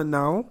summer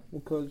now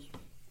because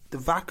the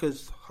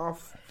VACers,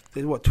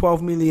 there's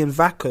 12 million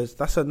VACers.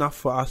 That's enough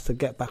for us to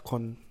get back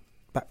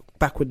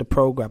with the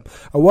program.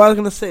 And what I was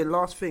going to say,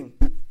 last thing,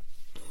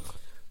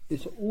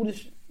 is all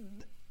this,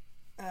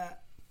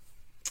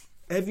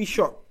 every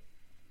shop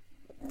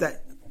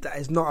that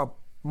is not a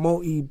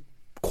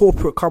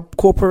multi-corporate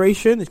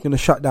corporation is going to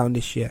shut down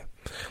this year.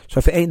 So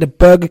if it ain't the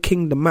Burger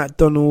King, the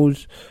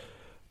McDonald's,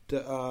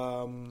 the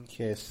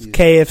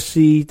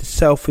KFC, the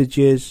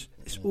Selfridges,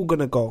 it's all going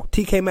to go.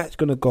 TK Maxx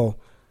going to go.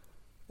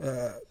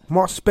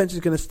 Mark Spencer's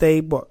going to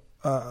stay, but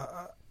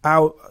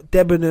our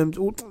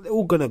Debenhams, they're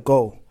all going to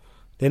go.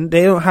 Then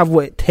they don't have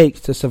what it takes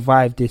to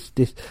survive this.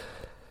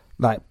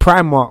 Like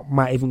Primark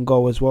might even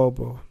go as well,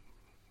 bro.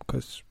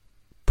 Because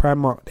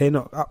Primark, they're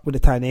not up with the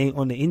time. They ain't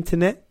on the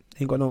internet.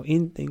 They ain't got no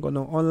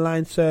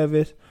online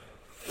service.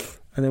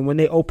 And then when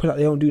they open up,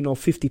 they don't do no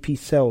 50p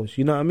sales.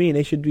 You know what I mean?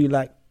 They should do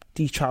like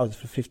these trousers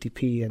for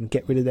 50p and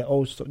get rid of their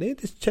old stuff. They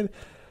just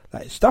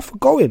like stuff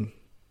going.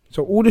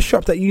 So all the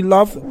shops that you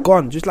love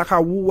gone. Just like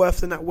how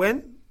Woolworths and that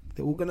went,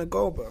 they're all gonna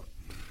go, bro.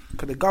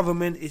 Because the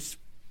government is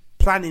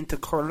planning to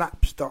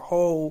collapse the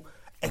whole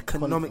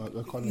economy.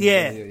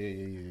 Yeah,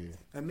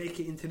 and make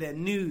it into their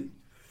new.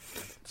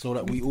 So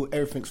that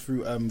everything's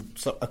through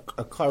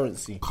a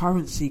currency.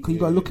 Currency, because you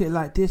gotta look at it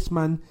like this,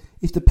 man.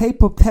 If the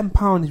paper of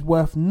 £10 is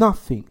worth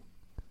nothing,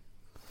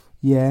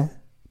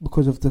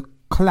 because of the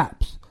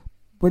collapse,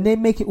 when they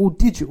make it all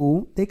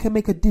digital, they can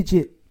make a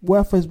digit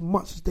worth as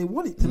much as they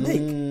want it to make.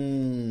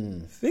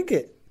 Think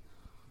it.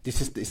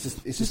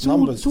 It's just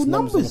numbers. Two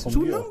numbers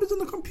on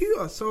the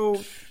computer.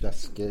 So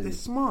that's scary. They're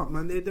smart,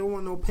 man. They don't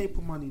want no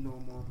paper money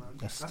no more, man.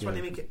 That's why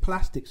they make it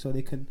plastic, so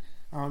they can.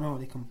 I don't know.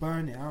 They can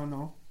burn it. I don't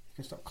know. They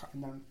can stop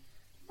cutting down.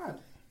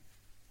 Mad.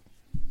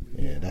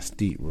 Yeah, that's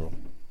deep, bro.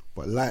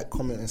 But like,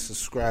 comment, and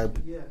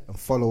subscribe, and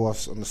follow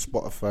us on the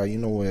Spotify. You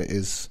know where it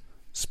is.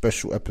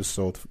 Special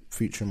episode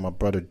featuring my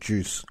brother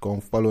Juice. Go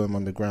and follow him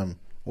on the gram.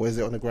 Where is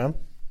it on the gram?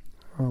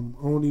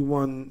 Only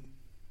one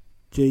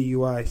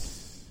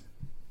JUICE.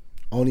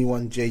 Only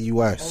one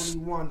JUICE.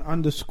 Only one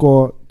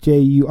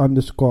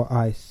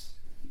 _JU_ice.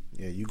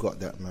 Yeah, you got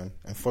that, man.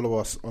 And follow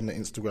us on the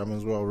Instagram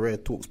as well. Rare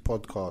Talks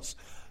Podcast.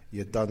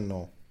 You done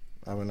know.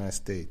 Have a nice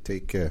day.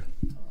 Take care.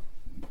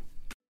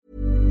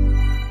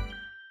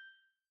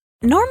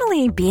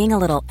 Normally, being a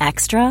little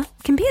extra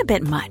can be a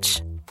bit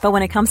much. But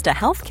when it comes to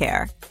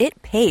healthcare,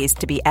 it pays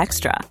to be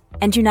extra.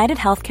 And United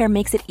Healthcare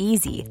makes it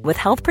easy with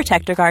Health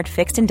Protector Guard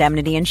fixed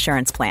indemnity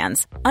insurance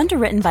plans.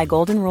 Underwritten by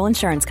Golden Rule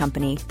Insurance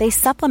Company, they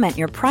supplement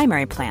your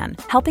primary plan,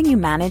 helping you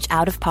manage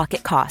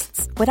out-of-pocket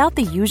costs without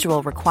the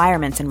usual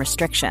requirements and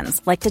restrictions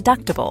like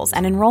deductibles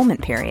and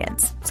enrollment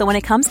periods. So when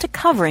it comes to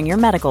covering your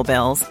medical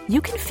bills,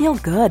 you can feel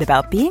good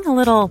about being a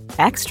little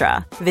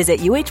extra. Visit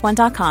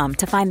UH1.com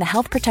to find the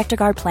Health Protector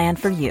Guard plan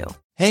for you.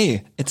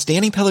 Hey, it's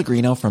Danny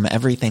Pellegrino from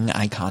Everything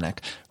Iconic.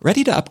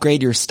 Ready to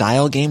upgrade your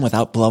style game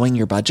without blowing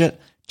your budget?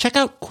 Check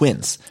out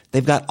Quince.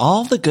 They've got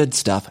all the good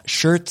stuff,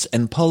 shirts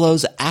and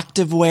polos,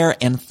 activewear,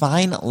 and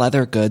fine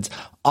leather goods,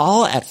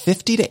 all at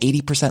 50 to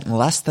 80%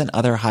 less than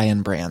other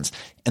high-end brands.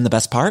 And the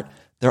best part?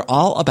 They're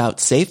all about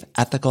safe,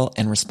 ethical,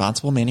 and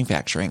responsible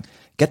manufacturing.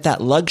 Get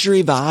that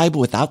luxury vibe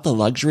without the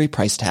luxury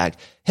price tag.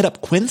 Hit up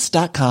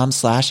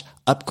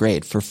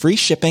quince.com/upgrade for free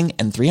shipping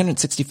and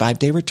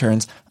 365-day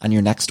returns on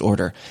your next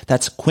order.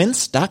 That's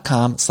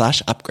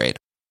quince.com/upgrade.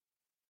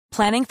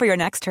 Planning for your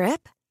next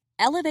trip?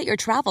 Elevate your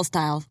travel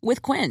style with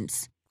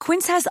Quince.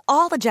 Quince has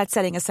all the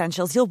jet-setting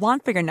essentials you'll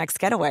want for your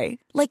next getaway,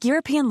 like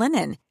European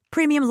linen,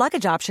 premium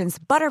luggage options,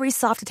 buttery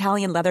soft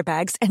Italian leather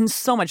bags, and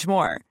so much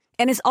more.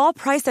 And is all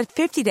priced at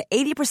 50 to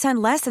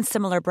 80% less than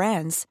similar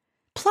brands.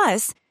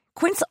 Plus,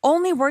 Quince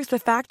only works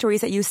with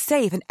factories that use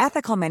safe and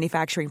ethical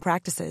manufacturing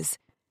practices.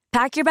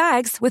 Pack your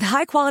bags with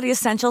high-quality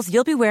essentials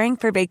you'll be wearing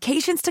for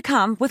vacations to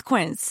come with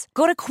Quince.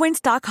 Go to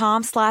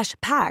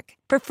quince.com/pack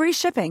for free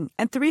shipping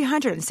and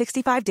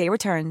 365-day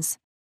returns.